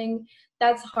imbalance thing.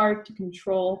 That's hard to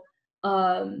control.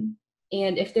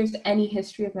 And if there's any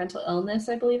history of mental illness,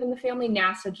 I believe, in the family,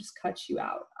 NASA just cuts you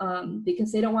out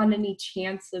because they don't want any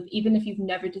chance of, even if you've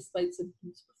never displayed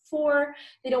symptoms before,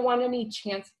 they don't want any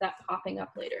chance of that popping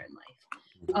up later in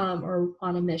life or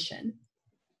on a mission.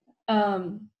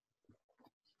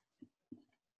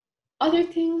 Other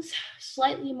things,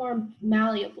 slightly more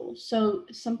malleable. So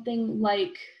something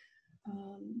like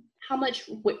how much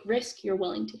risk you're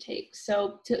willing to take.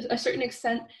 So to a certain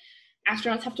extent,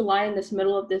 astronauts have to lie in this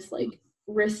middle of this like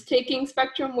risk-taking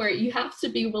spectrum where you have to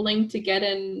be willing to get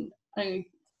in a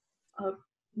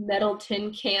metal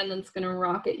tin can that's going to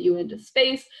rocket you into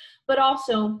space, but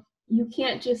also you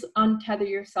can't just untether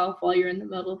yourself while you're in the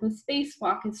middle of a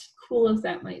spacewalk, as cool as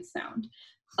that might sound.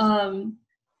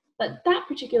 But that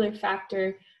particular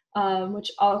factor,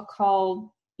 which I'll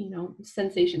call,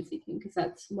 sensation seeking, because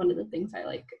that's one of the things I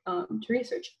like to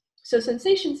research. So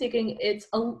sensation seeking, it's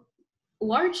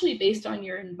largely based on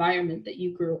your environment that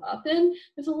you grew up in.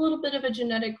 There's a little bit of a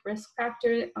genetic risk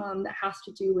factor that has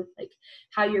to do with like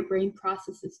how your brain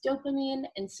processes dopamine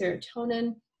and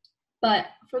serotonin. But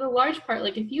for the large part,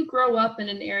 like if you grow up in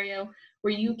an area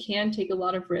where you can take a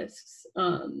lot of risks,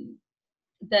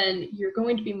 then you're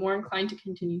going to be more inclined to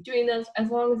continue doing those as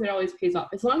long as it always pays off.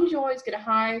 As long as you always get a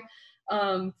high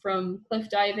from cliff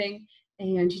diving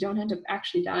and you don't end up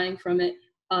actually dying from it,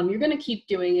 you're going to keep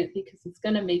doing it because it's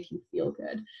going to make you feel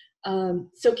good.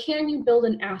 So can you build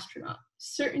an astronaut?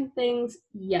 Certain things,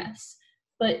 yes.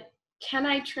 But can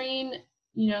I train,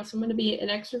 someone to be an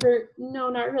extrovert? No,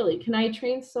 not really. Can I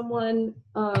train someone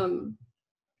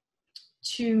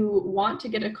to want to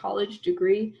get a college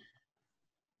degree?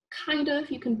 Kind of.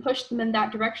 You can push them in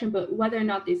that direction, but whether or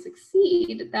not they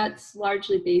succeed, that's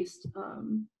largely based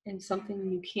in something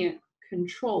you can't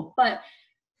control. But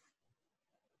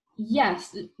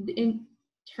yes, in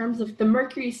terms of the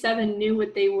Mercury 7 knew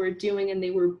what they were doing and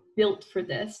they were built for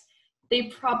this, they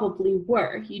probably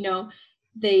were,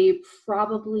 they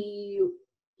probably,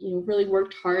 really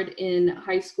worked hard in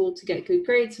high school to get good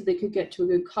grades so they could get to a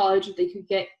good college, they could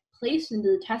get placed into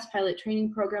the test pilot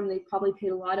training program. They probably paid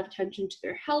a lot of attention to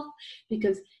their health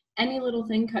because any little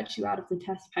thing cuts you out of the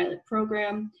test pilot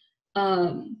program.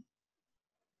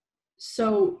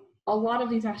 So a lot of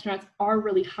these astronauts are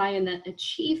really high in that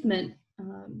achievement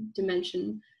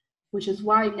dimension, which is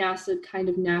why NASA kind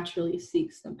of naturally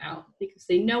seeks them out, because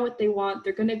they know what they want,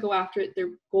 they're going to go after it,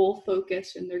 they're goal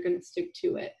focused, and they're going to stick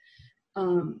to it.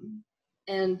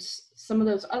 And some of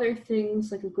those other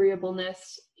things like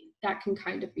agreeableness, that can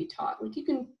kind of be taught. Like you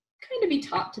can kind of be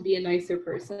taught to be a nicer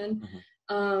person.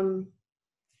 But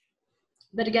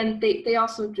again, they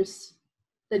also just,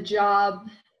 the job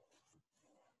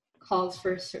calls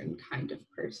for a certain kind of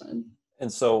person.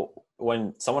 And so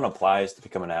when someone applies to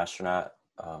become an astronaut,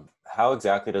 how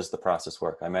exactly does the process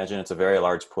work? I imagine it's a very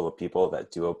large pool of people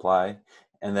that do apply.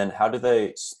 And then how do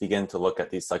they begin to look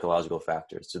at these psychological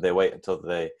factors? Do they wait until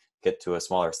they get to a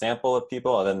smaller sample of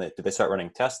people, and then do they start running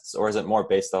tests? Or is it more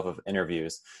based off of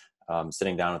interviews,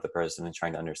 sitting down with the person and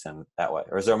trying to understand that way?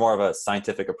 Or is there more of a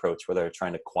scientific approach where they're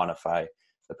trying to quantify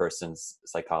the person's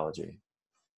psychology?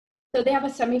 So they have a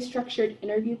semi-structured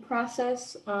interview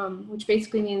process, which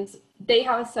basically means they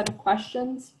have a set of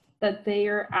questions that they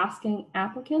are asking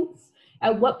applicants.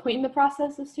 At what point in the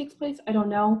process this takes place, I don't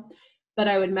know, but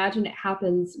I would imagine it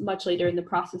happens much later in the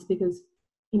process because,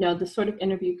 this sort of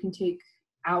interview can take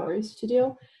hours to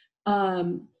do.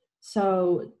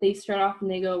 So they start off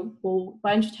and they go, well,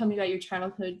 why don't you tell me about your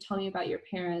childhood, tell me about your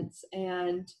parents,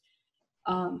 and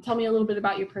tell me a little bit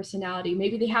about your personality.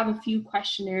 Maybe they have a few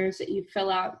questionnaires that you fill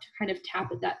out to kind of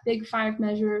tap at that big five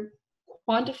measure,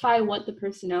 quantify what the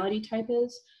personality type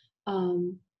is.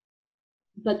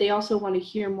 But they also want to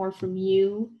hear more from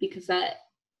you, because that,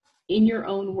 in your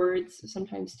own words,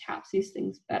 sometimes taps these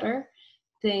things better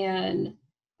than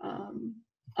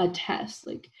a test.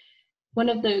 Like one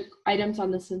of the items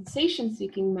on the sensation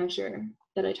seeking measure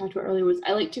that I talked about earlier was,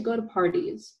 I like to go to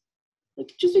parties.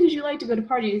 Like, just because you like to go to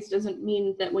parties doesn't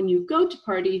mean that when you go to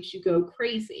parties, you go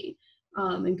crazy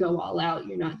and go all out.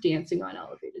 You're not dancing on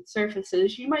elevated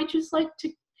surfaces. You might just like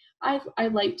to, I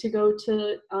like to go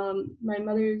to my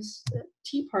mother's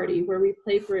tea party where we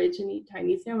play bridge and eat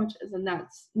tiny sandwiches, and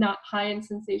that's not high in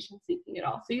sensation seeking at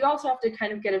all. So you also have to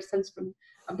kind of get a sense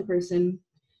of the person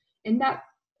in that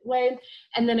way.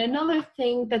 And then another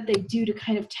thing that they do to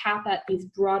kind of tap at these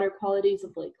broader qualities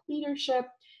of like leadership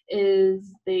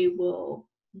is they will,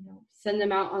 send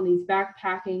them out on these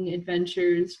backpacking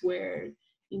adventures where,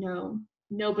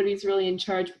 nobody's really in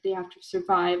charge, but they have to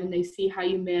survive, and they see how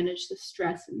you manage the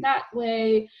stress in that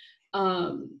way.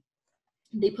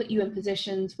 They put you in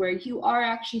positions where you are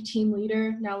actually team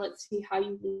leader. Now let's see how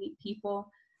you lead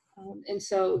people. And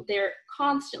so they're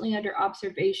constantly under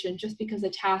observation. Just because a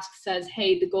task says,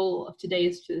 hey, the goal of today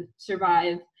is to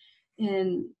survive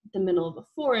in the middle of a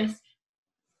forest,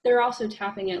 they're also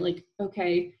tapping at like,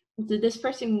 okay, did this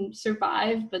person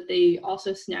survive, but they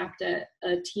also snapped at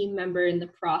a team member in the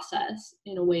process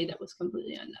in a way that was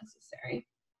completely unnecessary.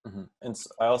 And so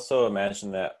I also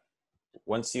imagine that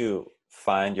once you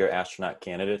find your astronaut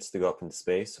candidates to go up into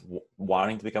space,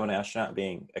 wanting to become an astronaut,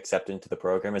 being accepted into the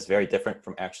program is very different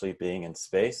from actually being in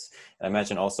space. And I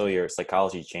imagine also your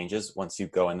psychology changes once you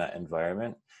go in that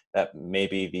environment that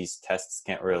maybe these tests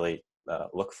can't really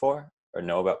look for or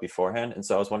know about beforehand. And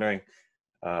so I was wondering,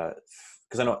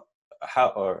 because I know how,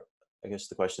 or I guess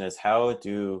the question is, how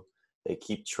do they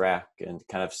keep track and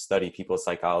kind of study people's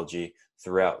psychology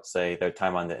throughout, say, their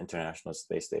time on the International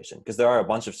Space Station? Because there are a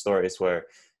bunch of stories where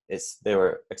they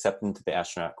were accepted into the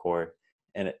astronaut corps,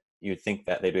 and you'd think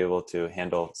that they'd be able to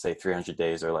handle, say, 300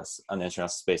 days or less on the International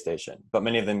Space Station. But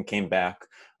many of them came back,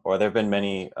 or there have been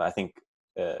many, I think,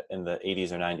 in the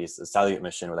 80s or 90s, the Salyut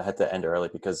mission, where they had to end early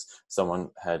because someone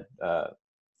had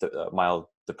mild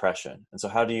depression. And so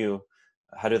how do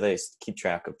they keep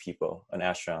track of people and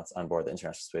astronauts on board the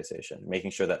International Space Station,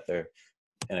 making sure that they're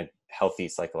in a healthy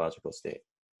psychological state?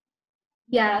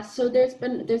 Yeah, so there's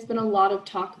been a lot of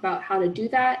talk about how to do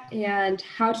that and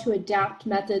how to adapt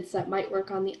methods that might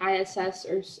work on the ISS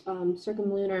or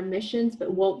circumlunar missions,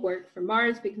 but won't work for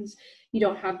Mars because you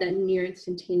don't have that near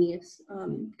instantaneous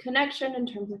connection in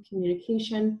terms of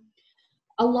communication.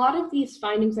 A lot of these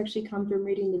findings actually come from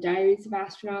reading the diaries of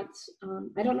astronauts.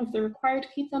 I don't know if they're required to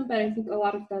keep them, but I think a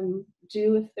lot of them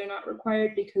do if they're not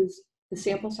required, because the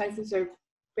sample sizes are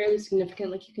fairly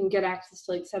significant. Like you can get access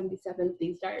to like 77 of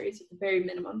these diaries at the very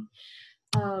minimum,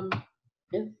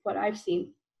 is what I've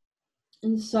seen.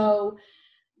 And so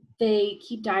they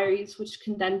keep diaries which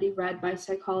can then be read by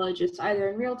psychologists either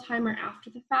in real time or after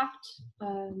the fact.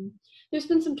 There's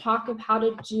been some talk of how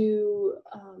to do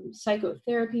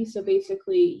psychotherapy. So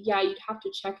basically, yeah, you'd have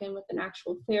to check in with an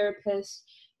actual therapist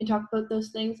and talk about those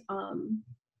things.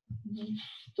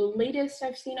 The latest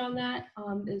I've seen on that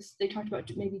is they talked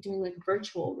about maybe doing like a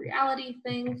virtual reality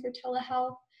thing for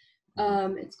telehealth.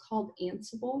 It's called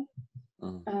Ansible.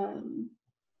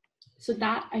 So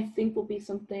that I think will be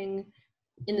something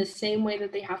in the same way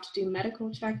that they have to do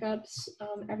medical checkups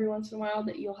every once in a while,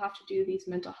 that you'll have to do these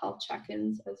mental health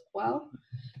check-ins as well.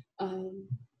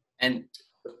 And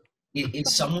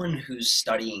is someone who's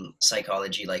studying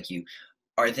psychology like you,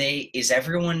 is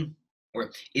everyone, or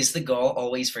is the goal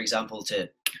always, for example, to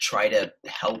try to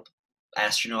help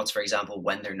astronauts, for example,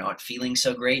 when they're not feeling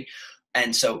so great?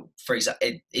 And so, for example,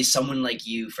 is someone like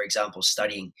you, for example,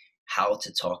 studying how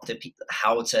to talk to people,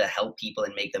 how to help people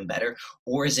and make them better?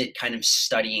 Or is it kind of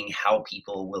studying how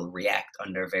people will react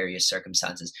under various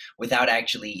circumstances without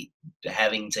actually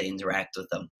having to interact with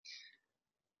them?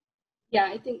 Yeah,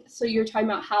 I think so. You're talking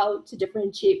about how to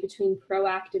differentiate between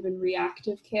proactive and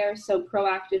reactive care. So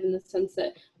proactive in the sense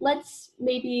that let's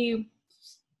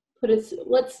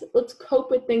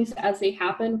cope with things as they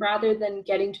happen, rather than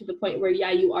getting to the point where,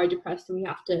 yeah, you are depressed and we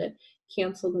have to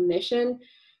cancel the mission.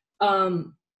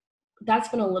 That's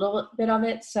been a little bit of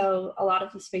it. So a lot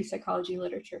of the space psychology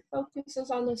literature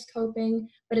focuses on this coping,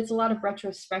 but it's a lot of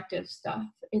retrospective stuff.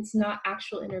 It's not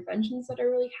actual interventions that are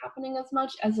really happening as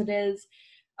much as it is.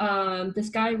 This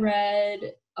guy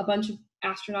read a bunch of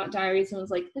astronaut diaries and was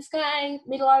like, this guy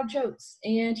made a lot of jokes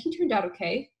and he turned out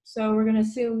okay. So we're going to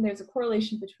assume there's a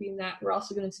correlation between that. We're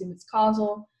also going to assume it's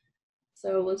causal.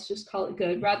 So let's just call it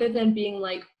good, rather than being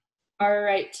like, all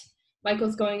right,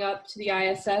 Michael's going up to the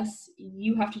ISS,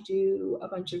 you have to do a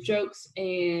bunch of jokes,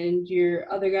 and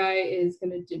your other guy is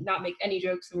going to not make any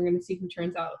jokes, and we're going to see who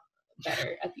turns out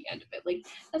better at the end of it. Like,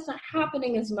 that's not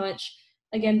happening as much,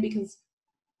 again, because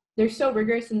they're so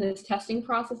rigorous in this testing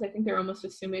process. I think they're almost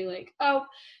assuming like, oh,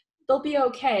 they'll be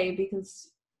okay, because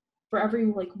for every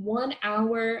like 1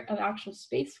 hour of actual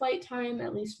spaceflight time,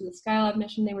 at least for the Skylab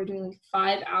mission, they were doing like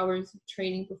 5 hours of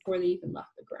training before they even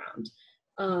left the ground.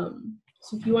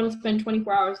 So if you want to spend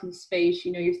 24 hours in space,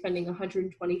 you know, you're spending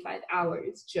 125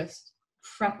 hours just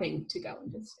prepping to go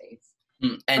into space.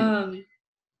 And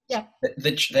yeah,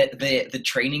 the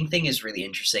training thing is really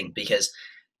interesting, because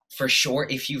for sure,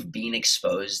 if you've been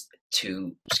exposed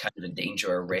to kind of a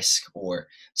danger or risk or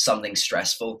something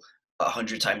stressful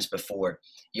 100 times before,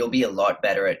 you'll be a lot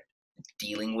better at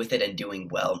dealing with it and doing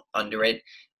well under it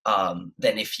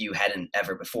than if you hadn't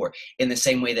ever before. In the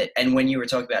same way that, and when you were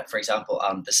talking about, for example,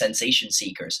 the sensation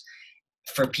seekers,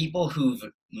 for people who've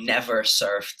never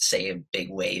surfed, say, a big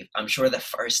wave, I'm sure the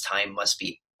first time must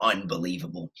be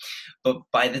unbelievable. But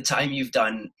by the time you've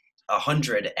done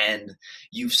 100 and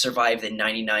you've survived the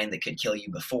 99 that could kill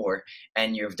you before,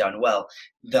 and you've done well,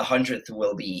 the 100th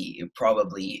will be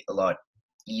probably a lot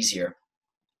easier.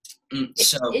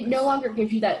 So it no longer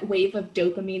gives you that wave of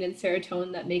dopamine and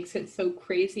serotonin that makes it so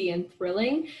crazy and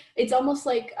thrilling. It's almost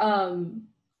like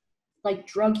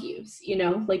drug use, you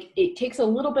know, like it takes a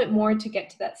little bit more to get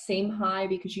to that same high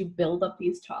because you build up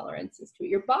these tolerances to it.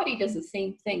 Your body does the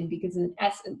same thing, because in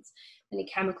essence, any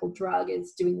chemical drug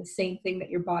is doing the same thing that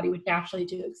your body would naturally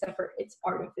do, except for it's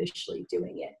artificially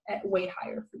doing it at way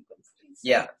higher frequencies.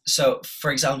 Yeah. So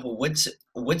for example,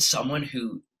 would someone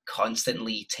who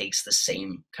constantly takes the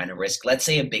same kind of risk, let's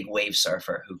say a big wave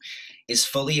surfer who is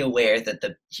fully aware that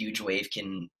the huge wave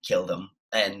can kill them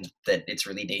and that it's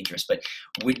really dangerous, but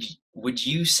would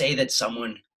you say that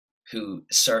someone who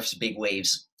surfs big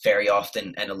waves very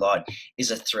often and a lot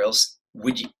is a thrill?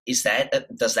 Does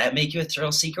that make you a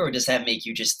thrill seeker, or does that make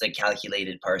you just a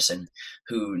calculated person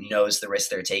who knows the risk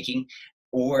they're taking?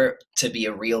 Or to be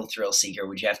a real thrill seeker,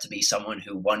 would you have to be someone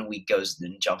who 1 week goes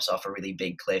and jumps off a really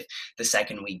big cliff, the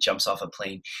second week jumps off a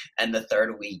plane, and the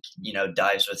third week, you know,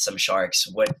 dives with some sharks?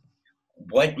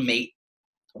 What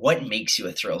makes you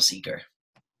a thrill seeker?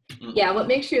 Yeah, what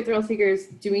makes you a thrill seeker is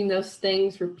doing those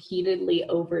things repeatedly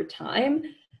over time.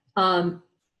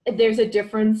 There's a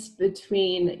difference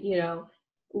between, you know,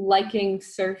 liking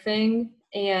surfing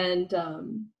and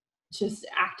just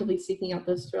actively seeking out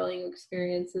those thrilling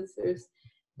experiences.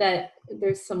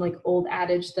 There's some like old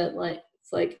adage that like,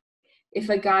 it's like, if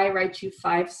a guy writes you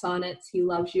 5 sonnets, he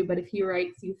loves you, but if he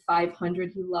writes you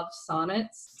 500, he loves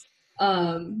sonnets.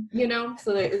 You know,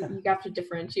 so you have to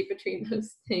differentiate between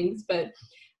those things. But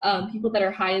people that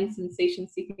are high in sensation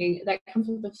seeking, that comes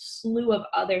with a slew of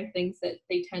other things that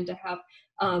they tend to have.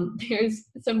 There's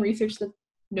some research that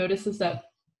notices that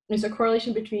there's a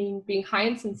correlation between being high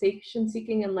in sensation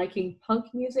seeking and liking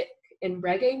punk music and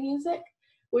reggae music,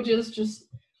 which is just,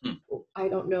 I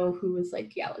don't know who was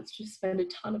like, yeah, let's just spend a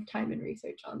ton of time and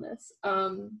research on this.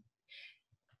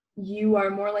 You are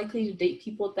more likely to date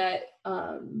people that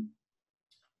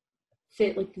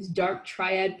fit like these dark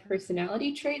triad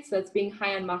personality traits. So that's being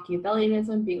high on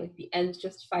Machiavellianism, being like the ends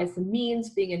justifies the means,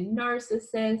 being a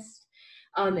narcissist,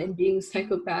 and being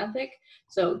psychopathic.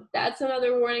 So that's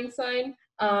another warning sign.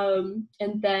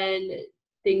 And then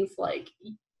things like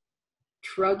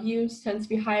drug use tends to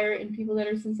be higher in people that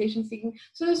are sensation seeking.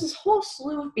 So there's this whole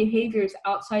slew of behaviors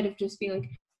outside of just being like,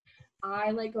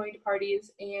 I like going to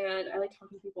parties and I like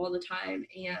talking to people all the time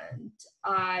and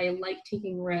I like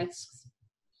taking risks.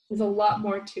 There's a lot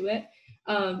more to it.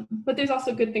 But there's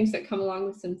also good things that come along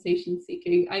with sensation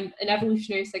seeking. I'm an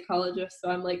evolutionary psychologist, so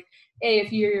I'm like, hey,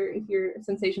 if you're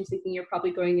sensation seeking, you're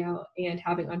probably going out and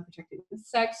having unprotected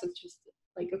sex. It's just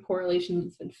like a correlation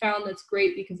that's been found. That's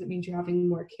great because it means you're having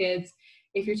more kids.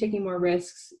 If you're taking more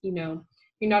risks, you know,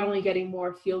 you're not only getting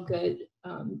more feel-good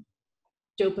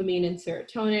dopamine and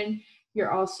serotonin,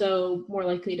 you're also more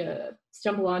likely to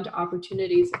stumble onto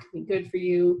opportunities that can be good for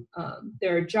you.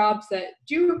 There are jobs that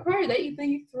do require that you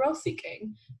be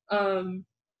thrill-seeking.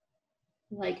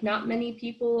 Like not many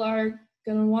people are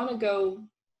gonna wanna go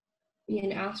be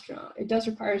an astronaut. It does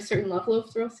require a certain level of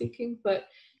thrill-seeking, but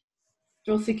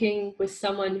thrill-seeking with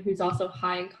someone who's also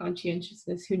high in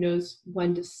conscientiousness, who knows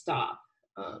when to stop,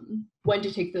 when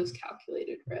to take those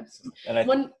calculated risks. And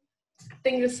one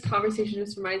thing this conversation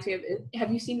just reminds me of,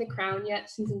 have you seen The Crown yet,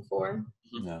 season 4?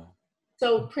 No.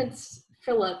 So Prince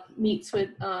Philip meets with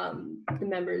the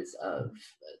members of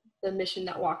the mission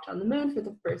that walked on the moon for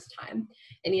the first time,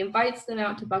 and he invites them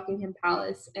out to Buckingham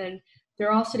Palace, and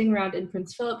they're all sitting around, and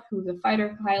Prince Philip, who's a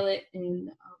fighter pilot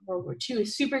in World War II,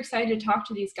 is super excited to talk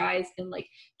to these guys and like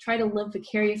try to live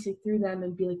vicariously through them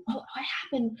and be like, well, what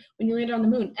happened when you landed on the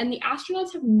moon? And the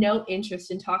astronauts have no interest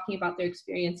in talking about their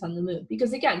experience on the moon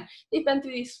because, again, they've been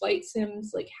through these flight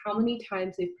sims, like how many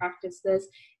times they've practiced this,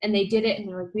 and they did it, and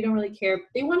they're like, we don't really care.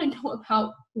 They want to know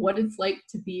about what it's like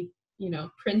to be, you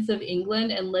know, Prince of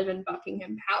England and live in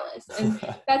Buckingham Palace.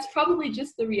 And that's probably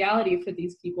just the reality for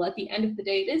these people. At the end of the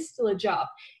day, it is still a job.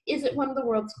 Is it one of the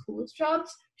world's coolest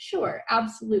jobs? Sure,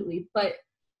 absolutely. But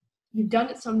you've done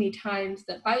it so many times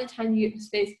that by the time you get to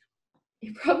space,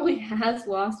 it probably has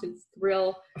lost its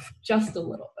thrill just a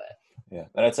little bit. Yeah,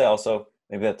 and I'd say also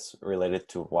maybe that's related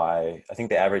to why I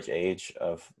think the average age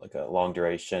of like a long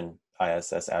duration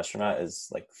ISS astronaut is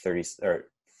like 30 or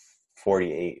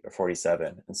 48 or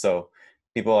 47. And so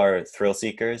people are thrill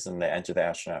seekers and they enter the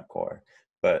astronaut corps,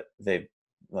 but they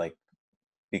like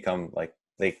become like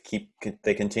they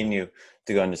continue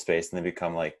to go into space and they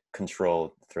become like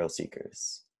controlled thrill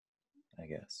seekers, I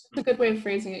guess. It's a good way of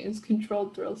phrasing it, is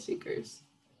controlled thrill seekers.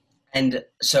 And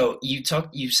so you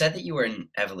said that you were in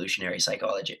evolutionary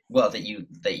psychology. Well, that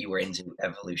you were into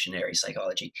evolutionary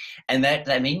psychology, and that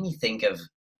made me think of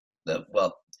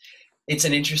it's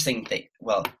an interesting thing.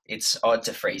 Well, it's odd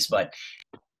to phrase, but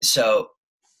so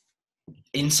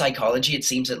in psychology, it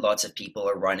seems that lots of people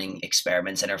are running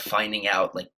experiments and are finding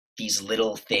out like these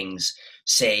little things.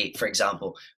 Say, for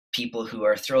example, people who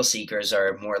are thrill seekers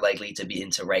are more likely to be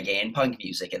into reggae and punk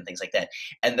music and things like that.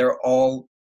 And they're all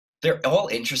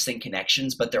interesting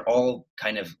connections, but they're all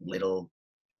kind of little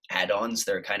add-ons.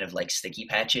 They're kind of like sticky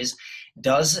patches.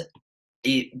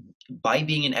 By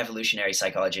being an evolutionary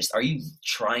psychologist, are you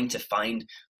trying to find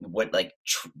what like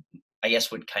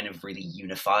what kind of really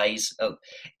unifies,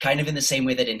 kind of in the same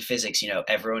way that in physics, you know,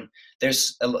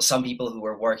 there's some people who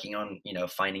are working on, you know,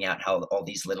 finding out how all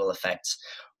these little effects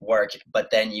work, but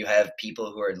then you have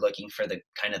people who are looking for the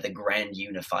kind of the grand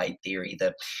unified theory,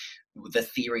 the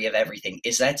theory of everything.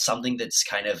 Is that something that's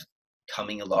kind of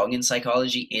coming along in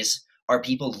psychology? Are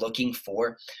people looking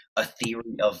for a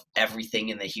theory of everything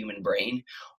in the human brain,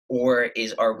 or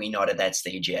are we not at that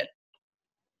stage yet?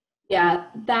 Yeah,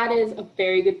 that is a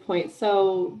very good point.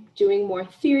 So doing more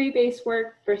theory-based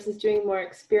work versus doing more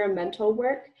experimental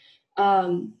work.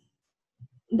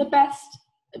 The best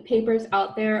papers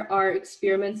out there are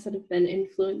experiments that have been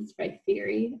influenced by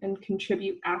theory and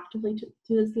contribute actively to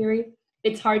the theory.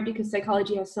 It's hard because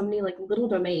psychology has so many like little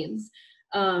domains.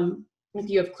 If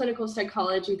you have clinical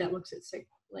psychology that looks at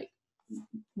like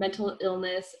mental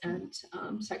illness and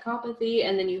psychopathy,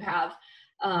 and then you have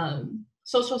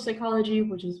social psychology,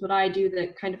 which is what I do,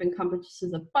 that kind of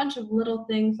encompasses a bunch of little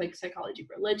things like psychology,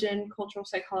 religion, cultural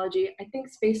psychology. I think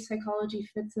space psychology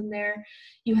fits in there.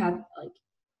 You have like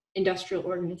industrial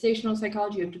organizational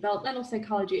psychology, you have developmental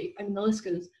psychology. I mean, the list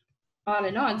goes on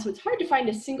and on. So it's hard to find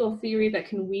a single theory that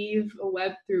can weave a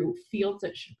web through fields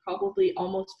that should probably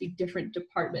almost be different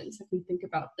departments if we think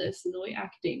about this in the way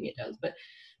academia does. But,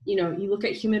 you know, you look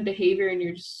at human behavior and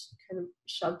you're just kind of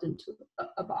shoved into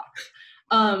a box.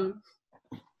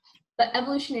 But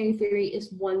evolutionary theory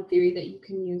is one theory that you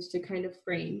can use to kind of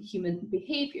frame human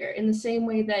behavior in the same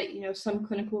way that, you know, some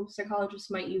clinical psychologists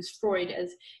might use Freud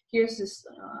as here's this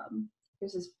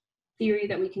theory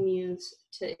that we can use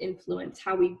to influence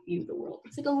how we view the world.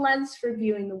 It's like a lens for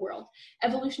viewing the world.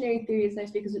 Evolutionary theory is nice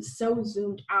because it's so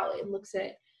zoomed out. It looks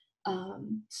at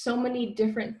so many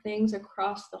different things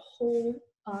across the whole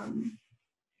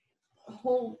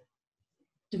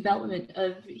development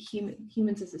of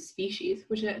humans as a species,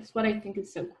 which is what I think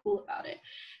is so cool about it.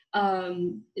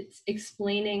 It's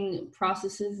explaining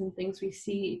processes and things we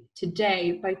see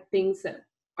today by things that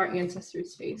our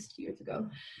ancestors faced years ago.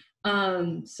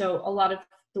 So a lot of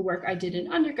the work I did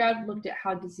in undergrad looked at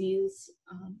how disease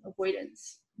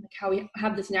avoidance, like how we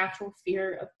have this natural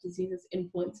fear of diseases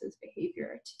influences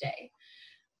behavior today.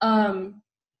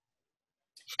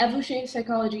 Evolutionary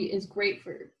psychology is great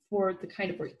for the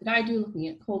kind of work that I do, looking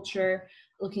at culture,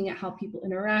 looking at how people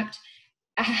interact.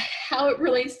 How it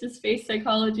relates to space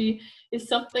psychology is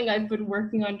something I've been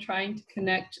working on trying to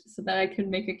connect so that I can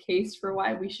make a case for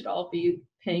why we should all be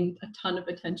paying a ton of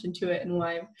attention to it and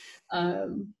why,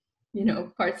 you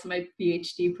know, parts of my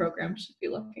PhD program should be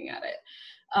looking at it.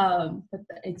 But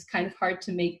it's kind of hard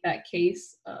to make that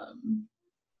case,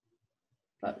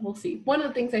 but we'll see. One of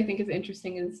the things I think is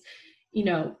interesting is, you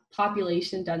know,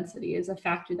 population density is a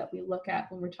factor that we look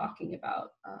at when we're talking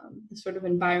about the sort of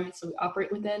environments that we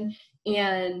operate within.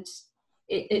 And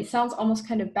it sounds almost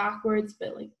kind of backwards,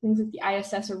 but like things like the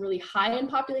ISS are really high in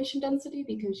population density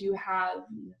because you have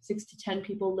 6 to 10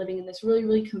 people living in this really,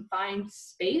 really confined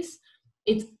space.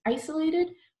 It's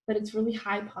isolated, but it's really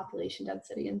high population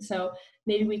density. And so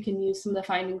maybe we can use some of the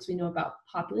findings we know about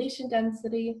population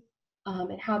density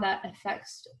and how that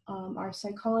affects our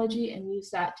psychology and use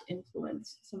that to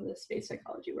influence some of the space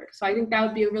psychology work. So I think that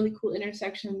would be a really cool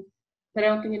intersection, but I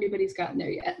don't think anybody's gotten there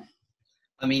yet.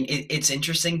 I mean, it's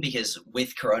interesting because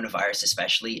with coronavirus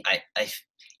especially,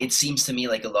 it seems to me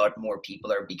like a lot more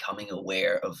people are becoming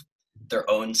aware of their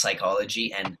own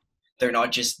psychology, and they're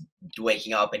not just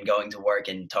waking up and going to work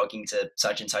and talking to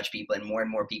such and such people, and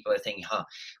more people are thinking,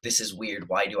 this is weird,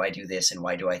 why do I do this and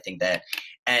why do I think that?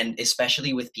 And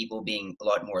especially with people being a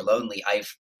lot more lonely,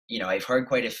 I've heard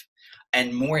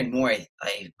and more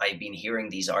I've been hearing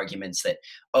these arguments that,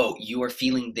 oh, you are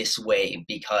feeling this way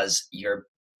because your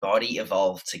body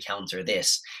evolved to counter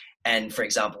this. And for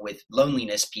example, with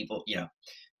loneliness, people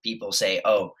say,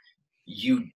 oh,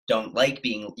 you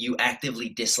actively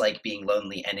dislike being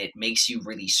lonely and it makes you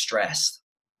really stressed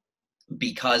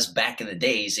because back in the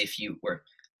days, if you were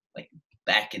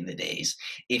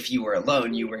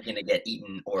alone, you were going to get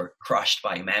eaten or crushed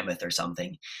by a mammoth or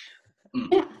something.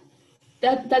 Yeah,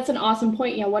 that's an awesome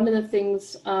point. Yeah, one of the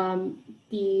things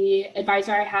the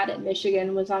advisor I had at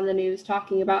Michigan was on the news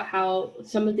talking about how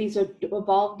some of these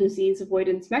evolved disease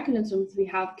avoidance mechanisms we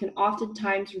have can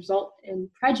oftentimes result in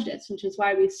prejudice, which is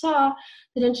why we saw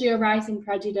potentially a rise in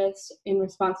prejudice in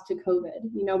response to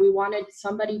COVID. You know, we wanted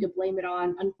somebody to blame it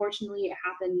on. Unfortunately, it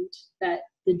happened that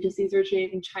the disease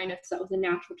originated in China, so that was a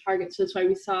natural target. So that's why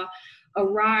we saw a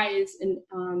rise in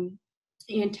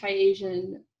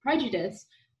anti-Asian prejudice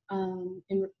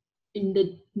in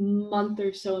the month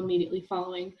or so immediately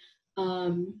following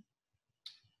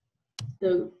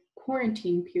the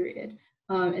quarantine period.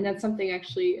 And that's something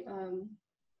actually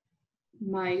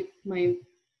my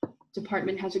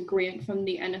department has a grant from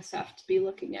the NSF to be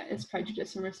looking at as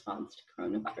prejudice in response to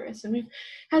coronavirus. And we've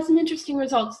had some interesting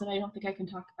results that I don't think I can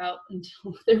talk about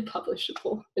until they're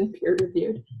publishable and peer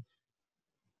reviewed.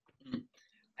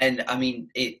 And I mean,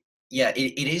 it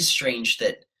is strange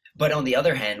that, but on the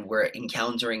other hand, we're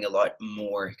encountering a lot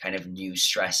more kind of new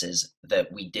stresses that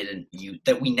we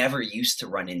never used to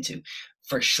run into.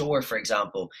 For sure, for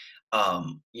example,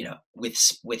 with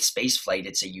spaceflight,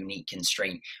 it's a unique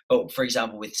constraint. But for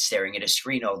example, with staring at a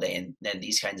screen all day and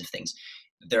these kinds of things,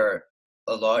 they're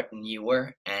a lot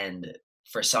newer. And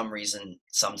for some reason,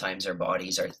 sometimes our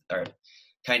bodies are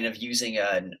kind of using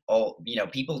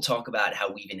people talk about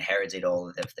how we've inherited all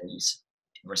of these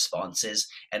responses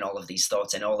and all of these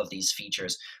thoughts and all of these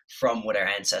features from what our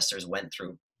ancestors went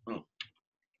through.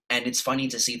 And it's funny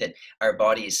to see that our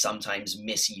body is sometimes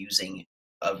misusing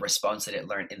a response that it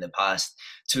learned in the past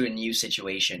to a new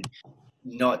situation,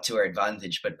 not to our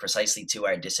advantage, but precisely to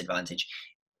our disadvantage.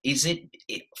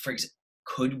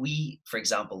 Could we, for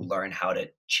example, learn how to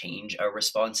change our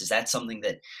response? Is that something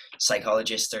that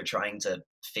psychologists are trying to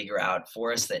figure out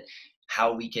for us, that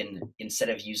how we can, instead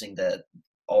of using the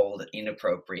old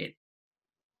inappropriate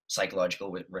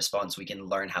psychological response, we can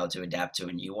learn how to adapt to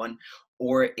a new one?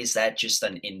 Or is that just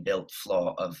an inbuilt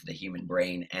flaw of the human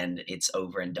brain and it's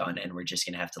over and done and we're just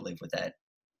going to have to live with that?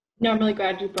 No, I'm really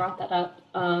glad you brought that up.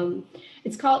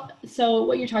 It's called, so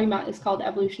what you're talking about is called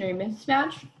evolutionary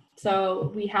mismatch.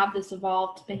 So we have this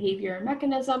evolved behavior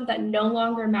mechanism that no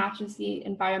longer matches the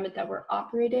environment that we're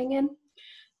operating in.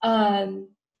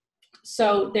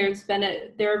 So there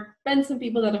have been some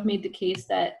people that have made the case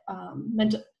that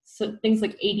so things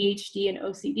like ADHD and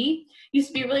OCD used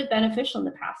to be really beneficial in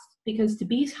the past, because to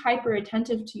be hyper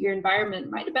attentive to your environment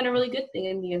might have been a really good thing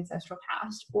in the ancestral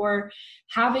past, or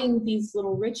having these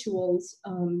little rituals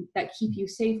that keep you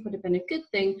safe would have been a good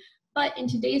thing. But in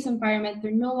today's environment,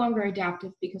 they're no longer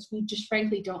adaptive because we just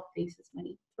frankly don't face as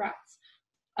many threats.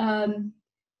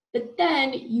 But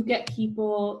then you get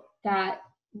people that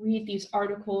read these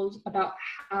articles about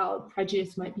how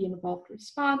prejudice might be an evolved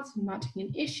response. I'm not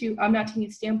taking a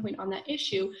standpoint on that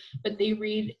issue, but they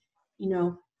read,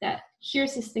 that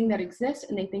here's this thing that exists,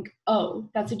 and they think, oh,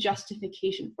 that's a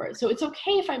justification for it. So it's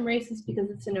okay if I'm racist because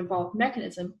it's an evolved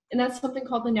mechanism. And that's something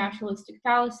called the naturalistic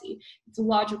fallacy. It's a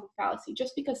logical fallacy.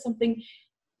 Just because something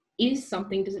is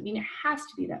something doesn't mean it has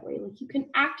to be that way. Like, you can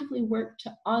actively work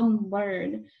to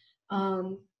unlearn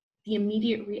the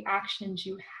immediate reactions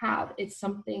you have. It's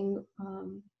something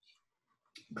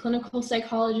clinical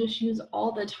psychologists use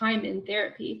all the time in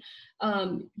therapy.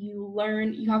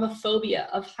 You have a phobia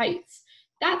of heights.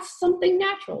 That's something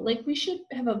natural. Like, we should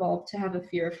have evolved to have a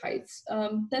fear of heights.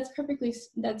 That's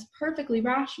perfectly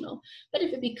rational. But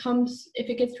if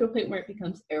it gets to a point where it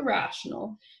becomes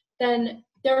irrational, then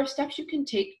there are steps you can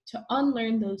take to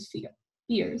unlearn those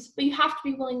fears. But you have to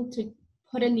be willing to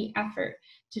put in the effort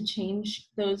to change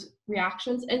those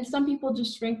reactions. And some people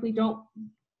just frankly don't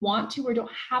want to, or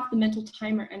don't have the mental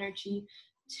time or energy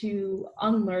to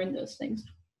unlearn those things.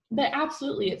 But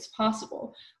absolutely, it's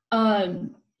possible.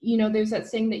 There's that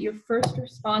saying that your first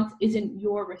response isn't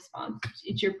your response.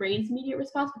 It's your brain's immediate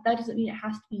response, but that doesn't mean it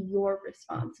has to be your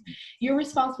response. You're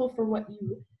responsible for what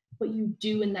you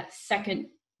do in that second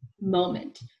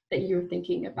moment that you're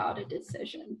thinking about a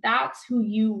decision. That's who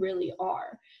you really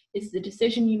are. It's the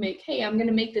decision you make. Hey, I'm going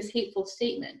to make this hateful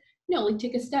statement. No, like,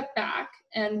 take a step back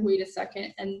and wait a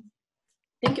second and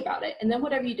think about it. And then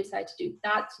whatever you decide to do,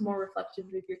 that's more reflective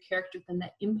of your character than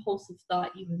that impulsive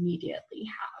thought you immediately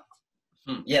have.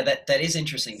 Yeah, that is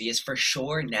interesting, because for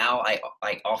sure now I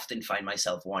often find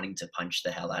myself wanting to punch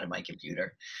the hell out of my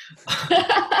computer.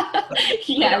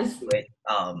 Yes.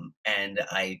 And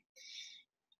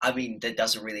I mean, that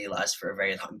doesn't really last for a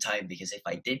very long time, because if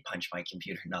I did punch my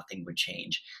computer, nothing would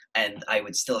change. And I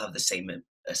would still have the same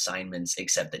assignments,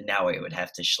 except that now I would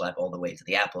have to schlep all the way to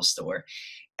the Apple store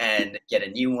and get a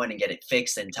new one and get it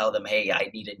fixed and tell them, hey, I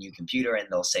need a new computer. And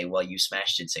they'll say, well, you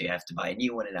smashed it, so you have to buy a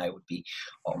new one. And I would be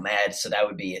all mad. So that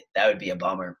would be a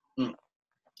bummer. You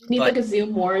need like a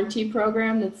Zoom warranty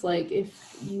program that's like,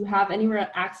 if you have any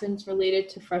accidents related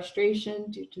to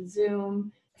frustration due to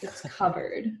Zoom, it's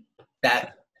covered.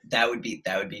 That would be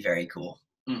very cool.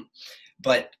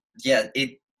 But yeah,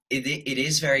 it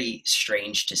is very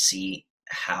strange to see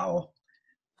how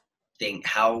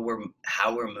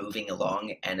we're moving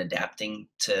along and adapting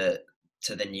to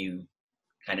the new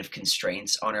kind of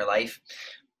constraints on our life.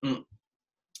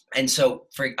 And so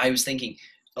I was thinking,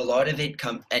 a lot of it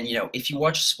and if you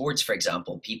watch sports, for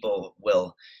example,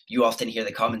 you often hear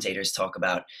the commentators talk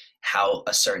about how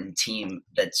a certain team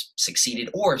that's succeeded,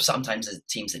 or sometimes the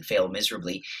teams that fail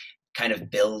miserably, kind of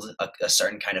build a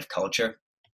certain kind of culture.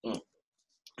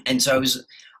 And so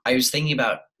I was thinking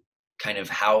about kind of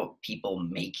how people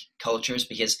make cultures,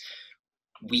 because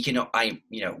we've been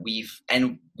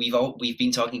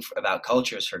talking about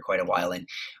cultures for quite a while, and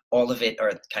all of it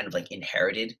are kind of like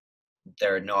inherited.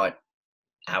 They're not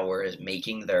our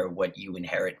making, they're what you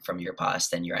inherit from your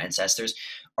past and your ancestors.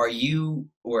 Are you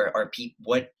or are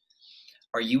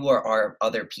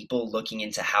other people looking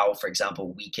into how, for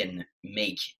example, we can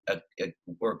make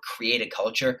or create a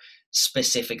culture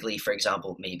specifically, for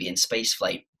example, maybe in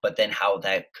spaceflight, but then how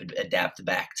that could adapt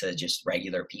back to just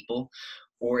regular people?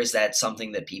 Or is that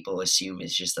something that people assume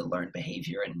is just a learned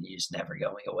behavior and is never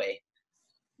going away?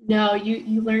 No,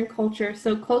 you learn culture.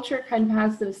 So culture kind of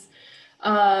has this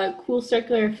cool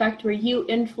circular effect where you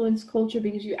influence culture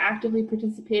because you actively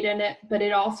participate in it, but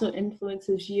it also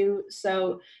influences you.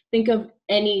 So think of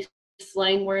any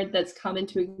slang word that's come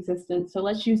into existence. So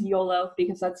let's use YOLO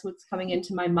because that's what's coming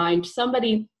into my mind.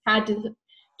 Somebody had to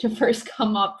to first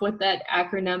come up with that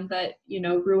acronym that, you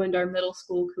know, ruined our middle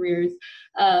school careers.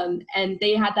 And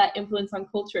they had that influence on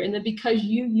culture. And then because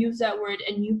you use that word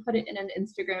and you put it in an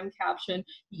Instagram caption,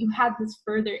 you had this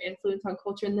further influence on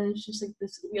culture. And then it's just like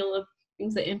this wheel of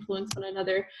things that influence one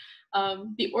another.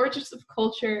 The origins of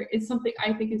culture is something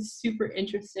I think is super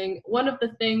interesting. One of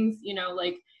the things, you know,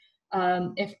 like,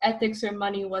 if ethics or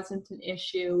money wasn't an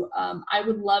issue, I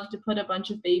would love to put a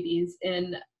bunch of babies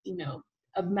in, you know,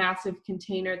 a massive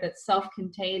container that's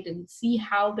self-contained and see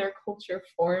how their culture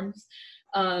forms.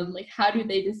 Like, how do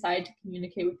they decide to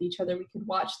communicate with each other? We could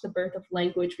watch the birth of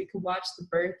language. We could watch the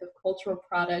birth of cultural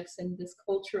products and this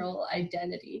cultural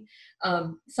identity.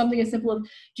 Something as simple as,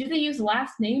 do they use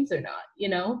last names or not? You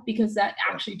know, because that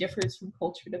actually differs from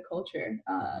culture to culture.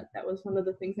 That was one of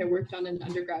the things I worked on in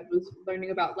undergrad, was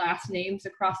learning about last names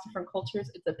across different cultures.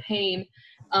 It's a pain.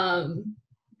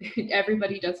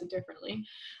 Everybody does it differently.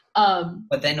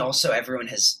 But then also everyone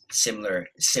has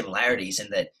similarities in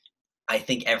that I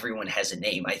think everyone has a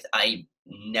name. I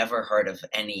never heard of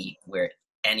anywhere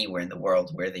in the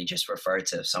world where they just refer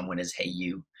to someone as "Hey,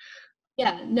 you."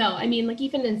 Yeah, no, I mean, like,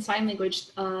 even in sign language,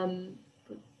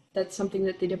 that's something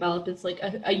that they develop, is like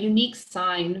a unique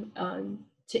sign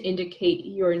to indicate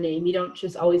your name. You don't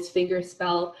just always finger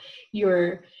spell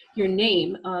your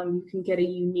name. You can get a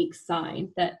unique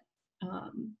sign that,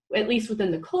 at least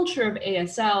within the culture of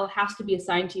ASL, has to be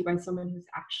assigned to you by someone who's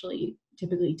actually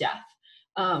typically deaf,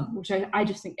 which I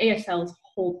just think ASL is a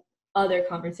whole other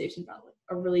conversation about, like,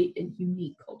 a really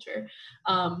unique culture.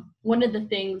 One of the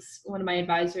things one of my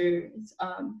advisors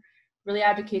really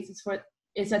advocates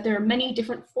is that there are many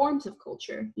different forms of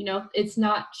culture. You know, it's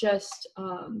not just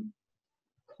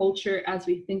culture as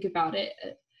we think about it.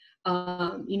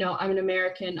 You know, I'm an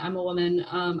American, I'm a woman,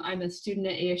 I'm a student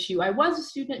at ASU, I was a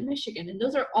student at Michigan, and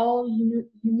those are all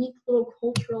unique little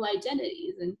cultural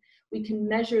identities, and we can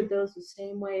measure those the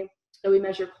same way that we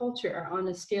measure culture, on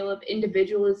a scale of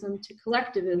individualism to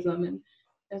collectivism, and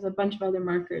there's a bunch of other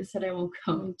markers that I won't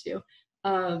go into,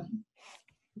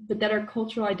 but that our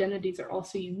cultural identities are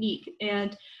also unique.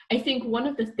 And I think one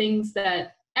of the things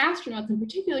that astronauts in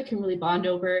particular can really bond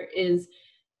over is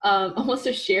almost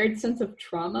a shared sense of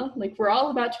trauma. Like, we're all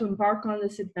about to embark on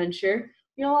this adventure.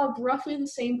 We all have roughly the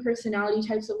same personality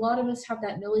types. A lot of us have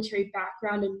that military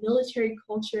background, and military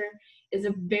culture is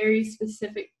a very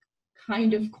specific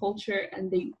kind of culture,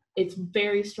 and it's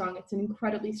very strong. It's an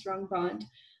incredibly strong bond.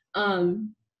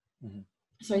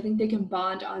 So I think they can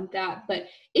bond on that, but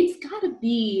it's got to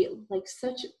be like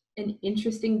such an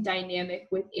interesting dynamic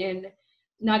within,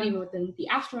 not even within the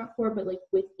astronaut corps, but like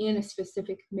within a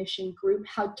specific mission group,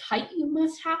 how tight you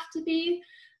must have to be,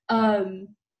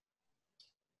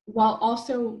 while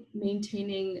also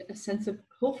maintaining a sense of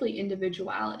hopefully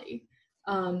individuality.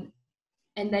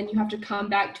 And then you have to come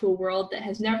back to a world that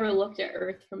has never looked at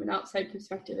Earth from an outside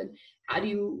perspective, and how do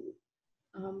you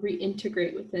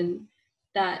reintegrate within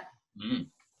that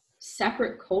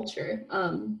separate culture?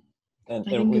 I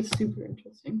think it's super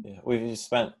interesting. Yeah, we've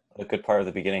spent a good part of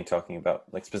the beginning talking about,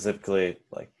 like, specifically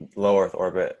like low Earth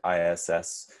orbit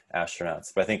ISS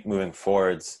astronauts, but I think moving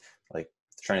forwards, like,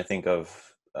 trying to think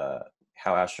of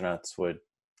how astronauts would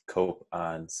cope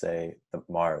on, say, the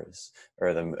Mars or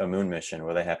a moon mission,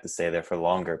 where they have to stay there for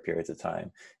longer periods of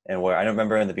time. And where I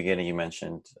remember in the beginning you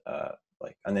mentioned,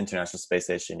 like, on the International Space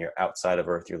Station, you're outside of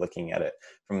Earth, you're looking at it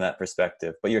from that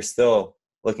perspective, but you're still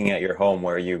looking at your home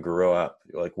where you grew up,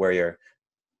 like where your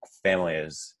family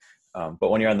is. But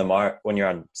when you're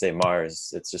on say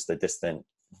Mars, it's just a distant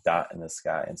dot in the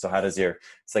sky. And so how does your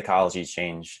psychology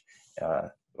change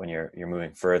when you're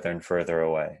moving further and further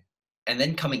away? And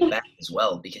then coming back as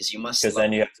well, because you must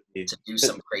then you have to do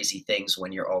some crazy things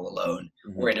when you're all alone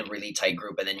or in a really tight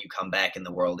group, and then you come back and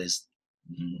the world is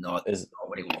not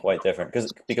quite different.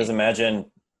 Because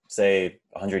imagine, say,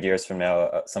 100 years from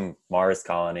now, some Mars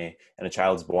colony, and a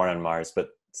child's born on Mars, but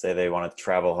say they want to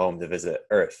travel home to visit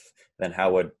Earth, then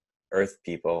how would Earth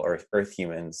people or Earth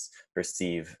humans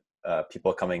perceive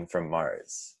people coming from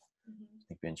Mars? I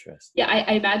think it'd be interesting. Yeah,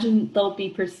 I imagine they'll be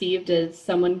perceived as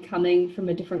someone coming from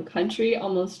a different country,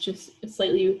 almost just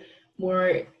slightly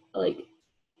more like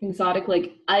exotic.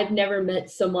 Like, I've never met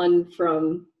someone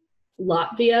from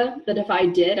Latvia that if I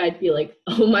did, I'd be like,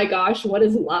 oh my gosh, what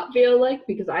is Latvia like?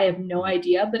 Because I have no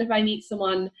idea. But if I meet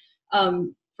someone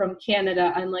from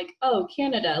Canada, I'm like, oh,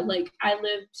 Canada, like, I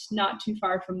lived not too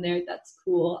far from there. That's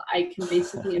cool. I can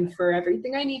basically infer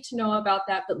everything I need to know about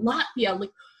that. But Latvia,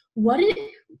 like, where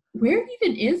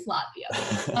even is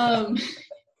Latvia?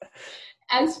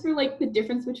 As for like the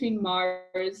difference between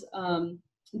Mars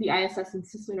the ISS and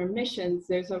cislunar missions,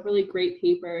 there's a really great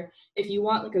paper. If you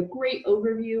want like a great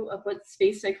overview of what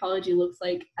space psychology looks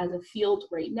like as a field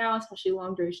right now, especially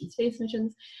long duration space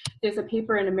missions, there's a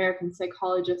paper in American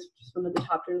Psychologist, which is one of the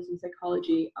top journals in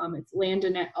psychology. It's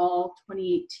Landon et al.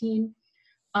 2018.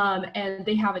 And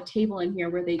they have a table in here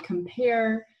where they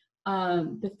compare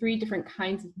the 3 different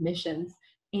kinds of missions.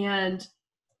 And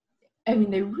I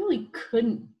mean, they really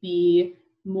couldn't be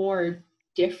more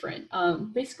different.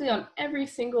 Basically on every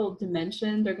single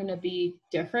dimension, they're going to be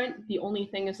different. The only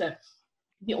thing is that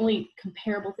the only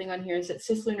comparable thing on here is that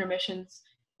cislunar missions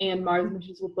and Mars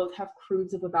missions will both have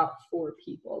crews of about 4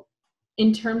 people.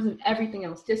 In terms of everything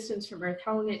else, distance from Earth,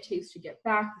 how long it takes to get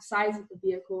back, the size of the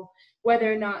vehicle,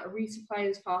 whether or not a resupply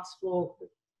is possible,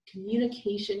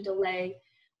 communication delay,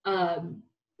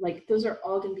 like those are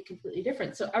all going to be completely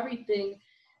different. So everything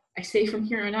I say from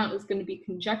here on out is going to be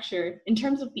conjecture. In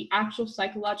terms of the actual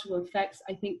psychological effects,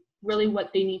 I think really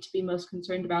what they need to be most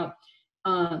concerned about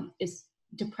is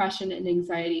depression and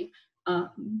anxiety,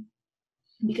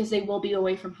 because they will be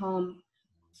away from home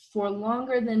for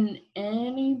longer than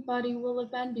anybody will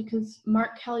have been, because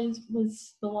Mark Kelly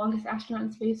was the longest astronaut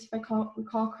in space, if I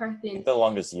recall correctly. The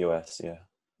longest U.S., yeah.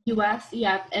 U.S.,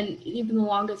 yeah, and even the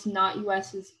longest not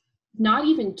U.S. is not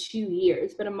even 2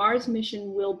 years, but a Mars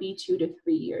mission will be 2 to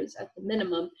 3 years at the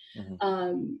minimum,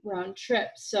 round trip.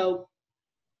 So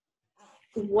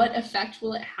what effect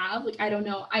will it have? Like, I don't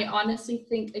know. I honestly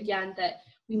think, again, that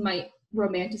we might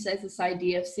romanticize this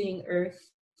idea of seeing Earth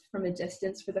from a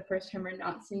distance for the first time or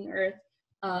not seeing Earth.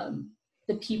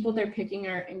 The people they're picking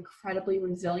are incredibly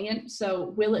resilient.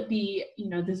 So will it be, you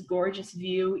know, this gorgeous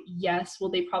view? Yes. Will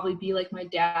they probably be like my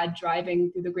dad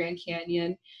driving through the Grand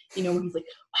Canyon, you know, where he's like,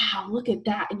 wow, look at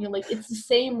that. And you're like, it's the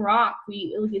same rock.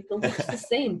 It looks the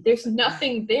same. There's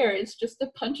nothing there. It's just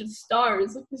a bunch of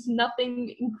stars. Like, there's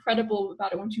nothing incredible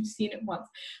about it once you've seen it once.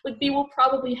 Like, they will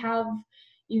probably have,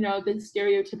 you know, the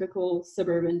stereotypical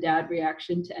suburban dad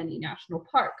reaction to any national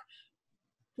park.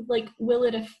 Like, will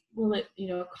it, you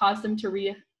know, cause them to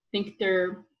rethink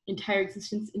their entire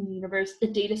existence in the universe? The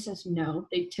data says no.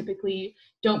 They typically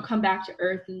don't come back to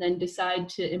Earth and then decide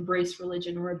to embrace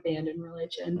religion or abandon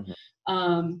religion.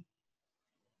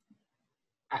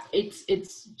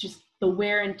 It's just the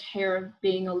wear and tear of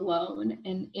being alone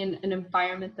and in an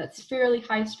environment that's fairly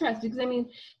high stress. Because I mean,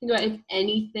 think about, if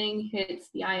anything hits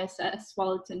the ISS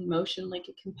while it's in motion, like,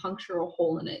 it can puncture a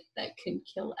hole in it that can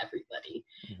kill everybody.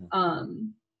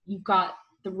 You've got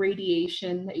the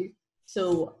radiation that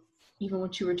so even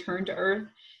once you return to Earth,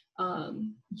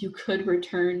 you could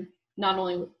return not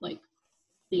only with like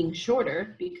being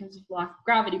shorter because of lack of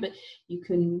gravity, but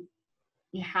you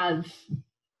have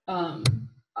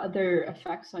other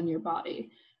effects on your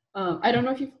body. I don't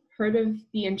know if you've heard of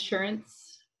the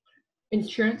insurance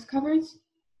covers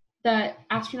that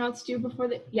astronauts do before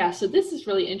they, so this is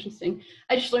really interesting.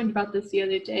 I just learned about this the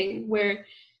other day, where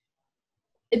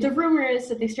the rumor is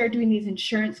that they started doing these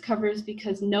insurance covers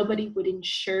because nobody would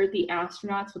insure the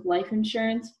astronauts with life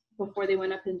insurance before they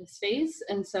went up into space.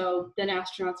 And so then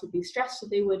astronauts would be stressed. So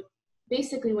they would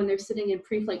basically, when they're sitting in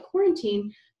pre-flight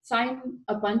quarantine, sign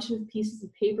a bunch of pieces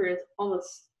of paper as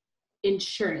almost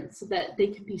insurance so that they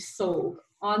could be sold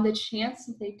on the chance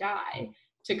that they die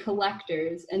to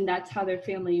collectors. And that's how their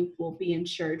family will be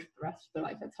insured for the rest of their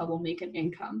life. That's how they'll make an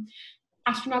income.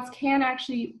 Astronauts can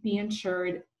actually be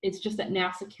insured. It's just that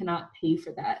NASA cannot pay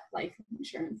for that life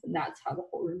insurance, and that's how the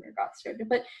whole rumor got started.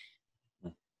 But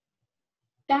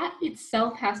that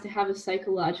itself has to have a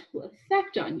psychological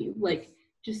effect on you. Like,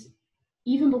 just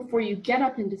even before you get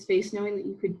up into space, knowing that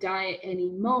you could die at any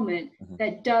moment,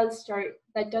 that does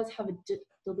have a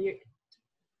delirium.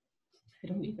 I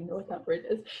don't even know what that word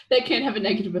is. That can have a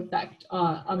negative effect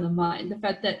on the mind. The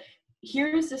fact that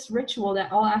here's this ritual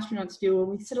that all astronauts do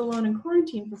when we sit alone in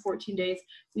quarantine for 14 days.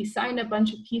 We sign a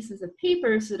bunch of pieces of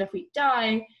paper so that if we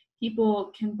die,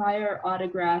 people can buy our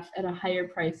autograph at a higher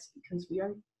price because we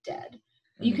are dead.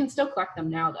 You can still collect them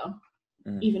now, though.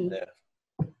 Even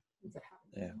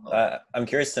I'm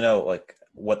curious to know, like,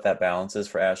 what that balance is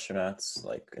for astronauts,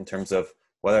 like, in terms of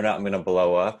whether or not I'm going to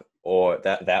blow up, or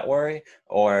that worry,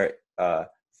 or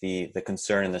the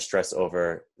concern and the stress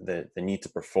over the need to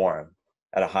perform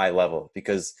at a high level,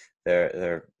 because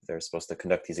they're supposed to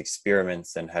conduct these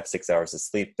experiments and have 6 hours of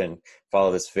sleep and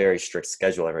follow this very strict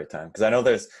schedule every time. Because I know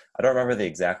I don't remember the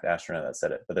exact astronaut that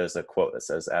said it, but there's a quote that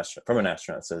says from an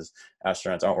astronaut that says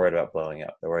astronauts aren't worried about blowing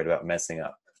up, they're worried about messing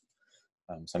up.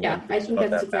 So I think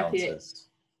that's exactly it.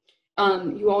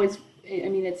 You always, I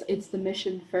mean, it's the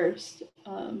mission first.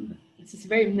 It's this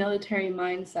very military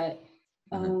mindset.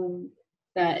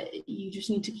 that you just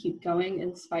need to keep going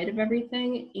in spite of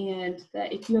everything, and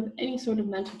that if you have any sort of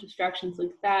mental distractions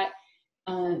like that,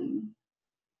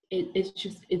 it's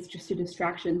just a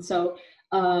distraction. So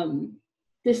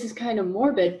this is kind of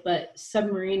morbid, but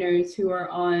submariners who are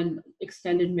on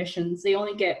extended missions, they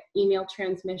only get email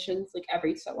transmissions like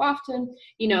every so often.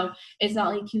 You know, it's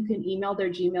not like you can email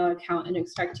their Gmail account and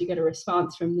expect to get a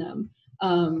response from them.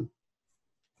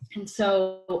 And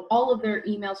so all of their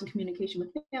emails and communication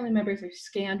with family members are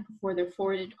scanned before they're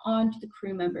forwarded on to the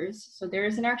crew members. So there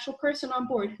is an actual person on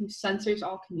board who censors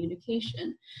all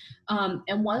communication.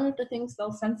 And one of the things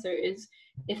they'll censor is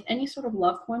if any sort of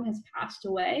loved one has passed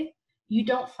away, you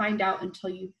don't find out until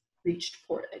you've reached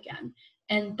port again.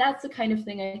 And that's the kind of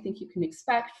thing I think you can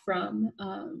expect from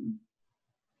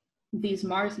these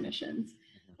Mars missions.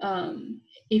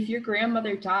 If your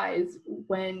grandmother dies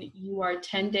when you are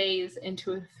 10 days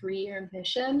into a 3-year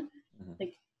mission,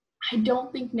 like, I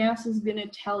don't think NASA's gonna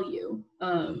tell you,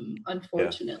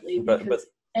 unfortunately, because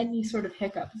any sort of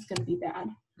hiccup is gonna be bad.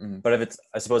 But if it's,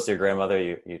 I suppose, your grandmother,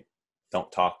 you don't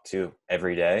talk to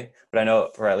every day. But I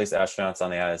know, for at least astronauts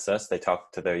on the ISS, they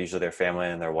talk to usually their family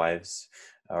and their wives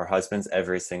or husbands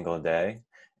every single day.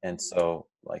 And so,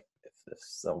 like, if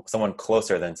someone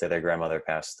closer than, say, their grandmother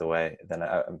passed away, then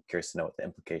I'm curious to know what the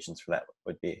implications for that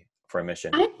would be for a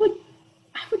mission. I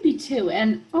would be too.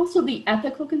 And also the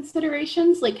ethical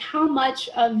considerations, like how much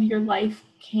of your life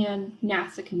can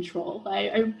NASA control?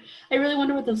 I really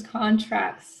wonder what those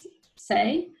contracts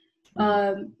say.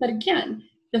 But again,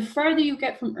 the farther you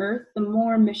get from Earth, the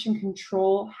more mission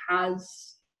control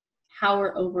has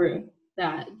power over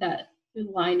that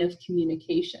line of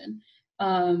communication.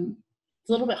 It's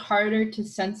a little bit harder to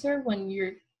censor when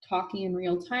you're talking in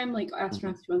real time, like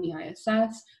astronauts do on the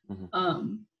ISS,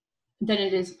 than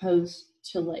it is opposed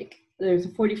to, like, there's a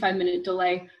 45-minute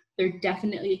delay. They're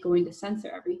definitely going to censor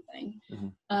everything.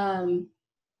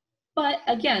 But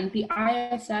again, the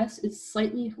ISS is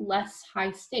slightly less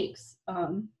high stakes.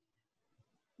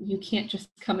 You can't just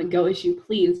come and go as you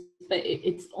please, but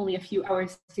it's only a few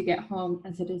hours to get home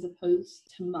as it is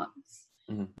opposed to months.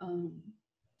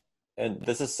 And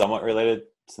this is somewhat related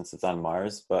since it's on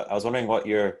Mars, but I was wondering what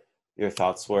your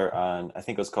thoughts were on, I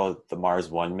think it was called the Mars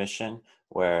 1 mission,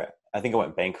 where I think it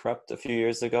went bankrupt a few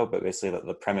years ago, but basically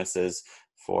the premise is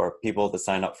for people to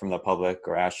sign up from the public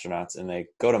or astronauts, and they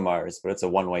go to Mars, but it's a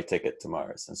one-way ticket to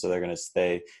Mars. And so they're going to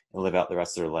stay and live out the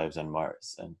rest of their lives on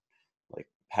Mars. And like,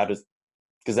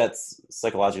 because that's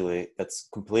psychologically, that's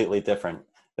completely different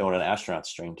than what an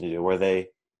astronaut's trained to do, where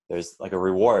there's like a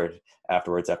reward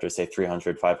afterwards, after say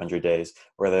 300, 500 days,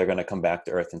 where they're going to come back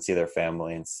to Earth and see their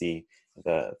family and see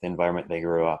the environment they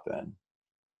grew up in.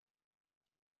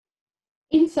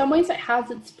 In some ways it has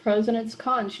its pros and its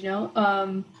cons, you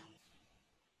know.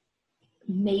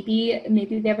 Maybe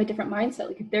they have a different mindset.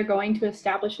 Like if they're going to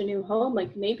establish a new home,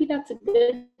 like maybe that's a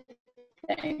good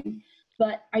thing.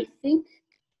 But I think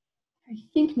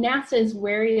NASA is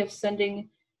wary of sending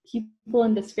people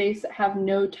into space that have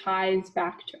no ties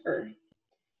back to Earth.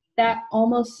 That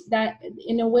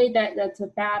in a way that's a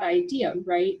bad idea,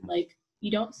 right? Like you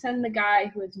don't send the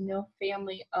guy who has no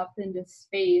family up into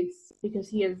space because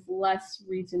he has less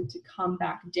reason to come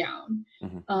back down.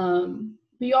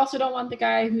 But you also don't want the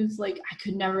guy who's like, I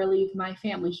could never leave my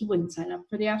family. He wouldn't sign up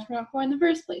for the astronaut corps in the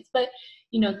first place. But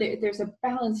you know, there's a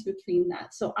balance between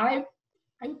that. So I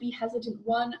would be hesitant,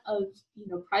 one, of, you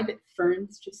know, private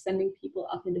firms just sending people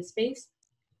up into space.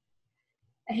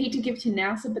 I hate to give to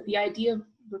NASA, but the idea of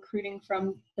recruiting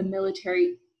from the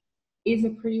military is a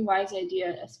pretty wise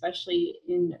idea, especially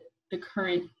in the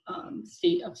current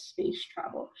state of space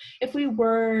travel. If we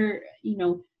were, you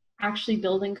know, actually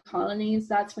building colonies,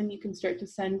 that's when you can start to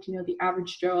send, you know, the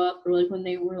average Joe up, or like when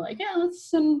they were like, yeah, let's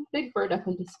send Big Bird up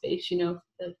into space, you know,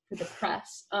 for the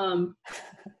press.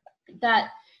 That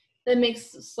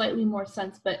makes slightly more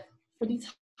sense. But for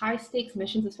these high stakes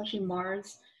missions, especially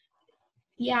Mars,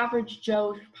 the average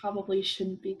Joe probably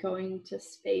shouldn't be going to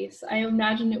space. I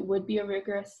imagine it would be a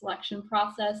rigorous selection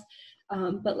process,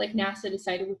 but like NASA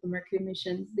decided with the Mercury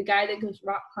missions, the guy that goes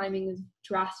rock climbing is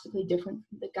drastically different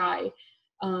from the guy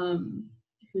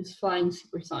who's flying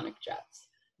supersonic jets.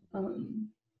 That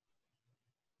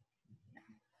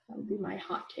would be my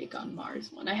hot take on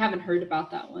Mars one. I haven't heard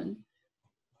about that one.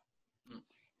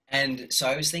 And so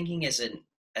I was thinking as an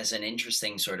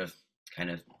interesting sort of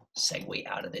kind of segue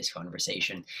out of this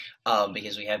conversation,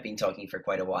 because we have been talking for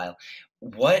quite a while,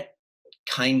 what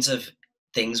kinds of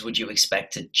things would you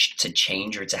expect to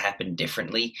change or to happen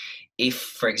differently if,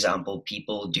 for example,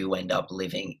 people do end up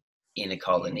living in a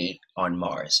colony on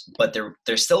Mars, but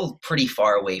they're still pretty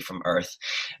far away from Earth,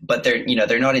 but they're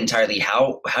not entirely,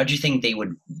 how do you think they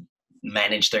would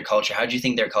manage their culture? How do you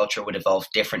think their culture would evolve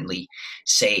differently,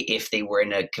 say, if they were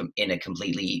in a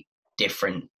completely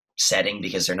different setting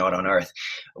because they're not on Earth?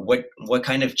 What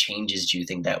kind of changes do you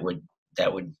think that would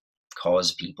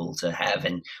cause people to have,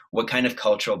 and what kind of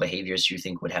cultural behaviors do you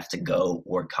think would have to go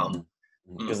or come?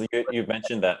 Because you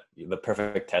mentioned that the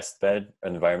perfect test bed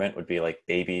environment would be like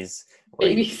babies, where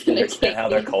Babies you in a understand how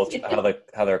their culture, cave.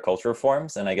 how their culture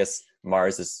forms, and I guess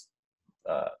Mars is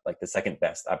like the second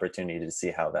best opportunity to see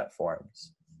how that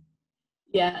forms.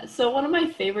 Yeah, so one of my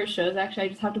favorite shows, actually, I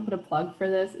just have to put a plug for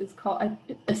this, is called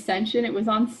Ascension. It was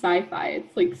on Sci-Fi.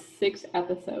 It's like 6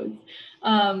 episodes,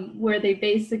 where they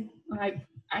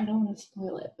I don't want to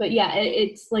spoil it, but yeah,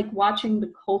 it's like watching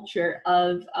the culture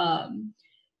of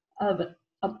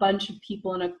a bunch of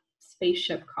people in a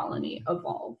spaceship colony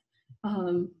evolve.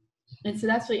 And so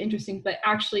that's really interesting, but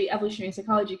actually evolutionary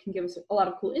psychology can give us a lot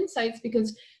of cool insights,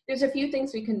 because there's a few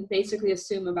things we can basically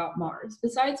assume about Mars.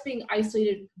 Besides being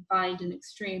isolated and confined and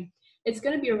extreme, it's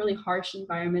going to be a really harsh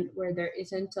environment where there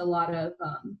isn't a lot of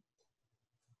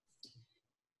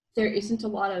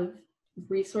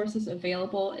resources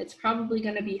available. It's probably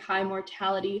going to be high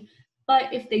mortality,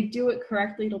 but if they do it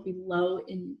correctly, it'll be low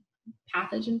in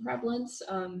pathogen prevalence.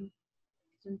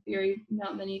 In theory,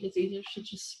 not many diseases should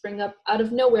just spring up out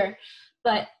of nowhere.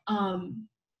 But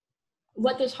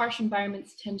what those harsh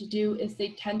environments tend to do is they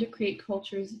tend to create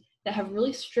cultures that have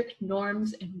really strict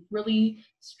norms and really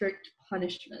strict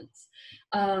punishments,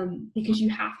 because you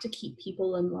have to keep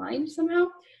people in line somehow.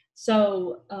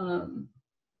 So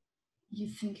you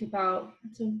think about,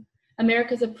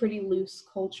 America's a pretty loose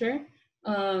culture.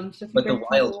 So But the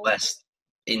Wild West,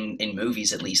 in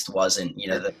movies at least, wasn't.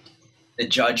 The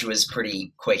judge was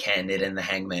pretty quick-handed, and the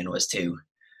hangman was too.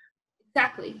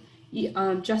 Exactly.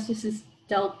 Justice is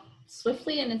dealt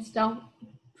swiftly, and it's dealt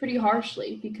pretty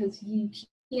harshly, because you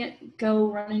can't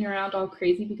go running around all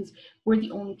crazy because we're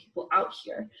the only people out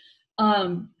here.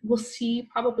 We'll see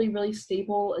probably really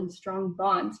stable and strong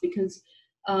bonds, because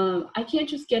I can't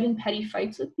just get in petty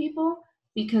fights with people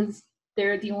because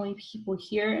they're the only people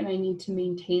here, and I need to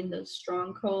maintain those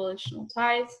strong coalitional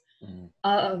ties.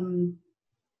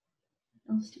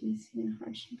 What else do we see in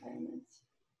harsh environments?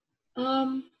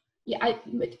 A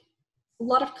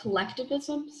lot of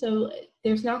collectivism. So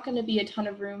there's not going to be a ton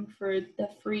of room for the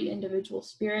free individual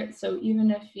spirit. So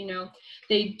even if,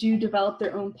 they do develop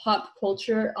their own pop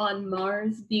culture on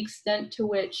Mars, the extent to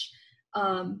which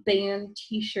band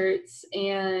t-shirts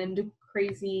and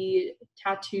crazy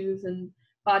tattoos and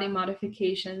body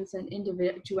modifications and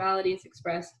individuality is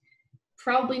expressed,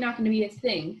 probably not going to be a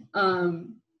thing.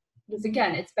 Because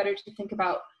again, it's better to think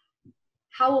about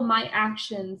how will my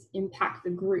actions impact the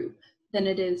group than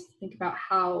it is to think about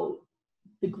how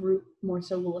the group more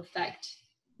so will affect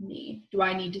me. Do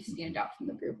I need to stand out from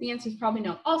the group? The answer is probably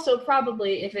no. Also,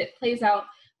 probably if it plays out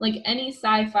like any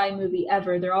sci-fi movie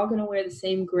ever, they're all going to wear the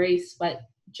same gray sweat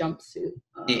jumpsuit.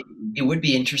 It would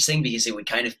be interesting, because it would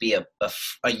kind of be a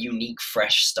unique,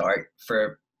 fresh start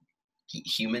for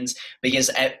humans,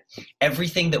 because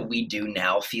everything that we do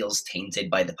now feels tainted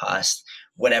by the past.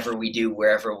 Whatever we do,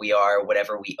 wherever we are,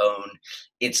 whatever we own,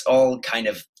 it's all kind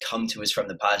of come to us from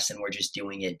the past, and we're just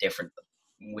doing it different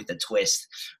with a twist.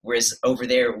 Whereas over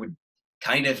there, it would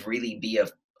kind of really be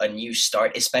a new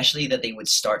start, especially that they would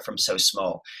start from so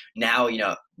small. Now,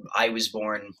 I was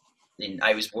born where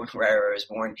I was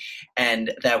born,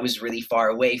 and that was really far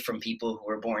away from people who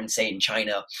were born, say, in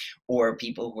China, or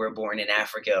people who were born in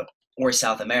Africa or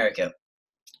South America.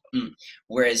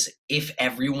 Whereas if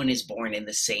everyone is born in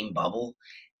the same bubble,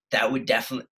 that would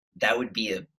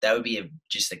be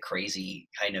just a crazy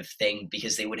kind of thing,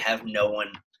 because they would have no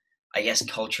one, I guess,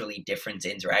 culturally different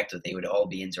to interact with. They would all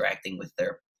be interacting with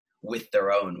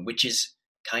their own, which is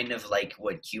kind of like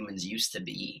what humans used to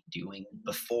be doing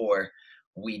before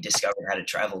we discovered how to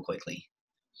travel quickly.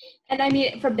 And I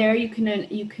mean, from there you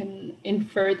can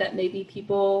infer that maybe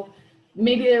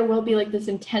there will be like this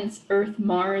intense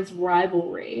Earth-Mars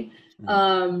rivalry,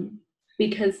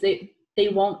 because they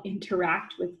won't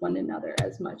interact with one another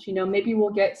as much. Maybe we'll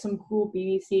get some cool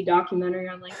BBC documentary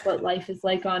on like what life is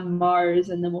like on Mars,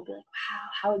 and then we'll be like, wow,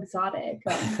 how exotic.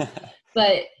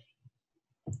 But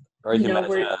or you can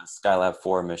imagine a Skylab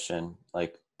 4 mission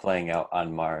like playing out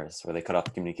on Mars, where they cut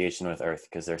off communication with Earth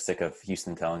because they're sick of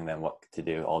Houston telling them what to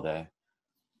do all day.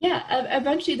 Yeah,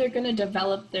 eventually they're going to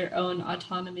develop their own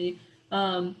autonomy.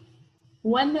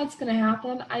 When that's going to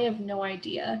happen, I have no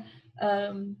idea.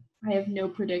 I have no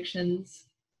predictions.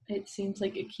 It seems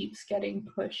like it keeps getting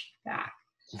pushed back.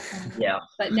 Yeah.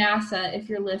 But NASA, if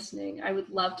you're listening, I would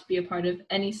love to be a part of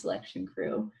any selection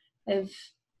crew. I have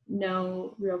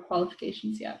no real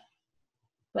qualifications yet,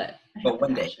 but I have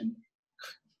one passion.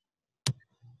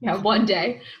 Yeah, one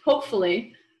day,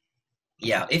 hopefully.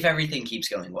 Yeah, if everything keeps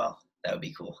going well, that would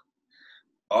be cool.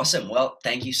 Awesome. Well,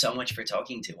 thank you so much for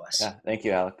talking to us. Yeah, thank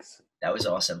you, Alex. That was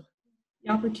awesome.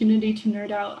 The opportunity to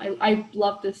nerd out. I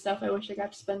love this stuff. I wish I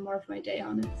got to spend more of my day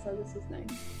on it, so this is nice.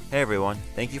 Hey everyone,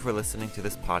 thank you for listening to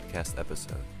this podcast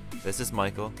episode. This is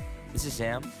Michael. This is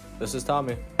Sam. This is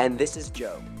Tommy. And this is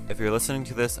Joe. If you're listening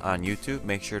to this on YouTube,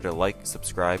 make sure to like,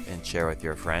 subscribe, and share with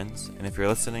your friends. And if you're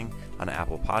listening on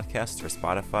Apple Podcasts or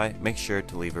Spotify, make sure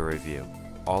to leave a review.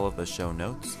 All of the show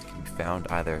notes can be found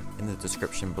either in the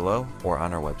description below or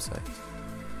on our website.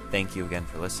 Thank you again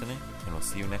for listening, and we'll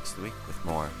see you next week with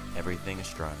more Everything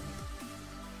Astronomy.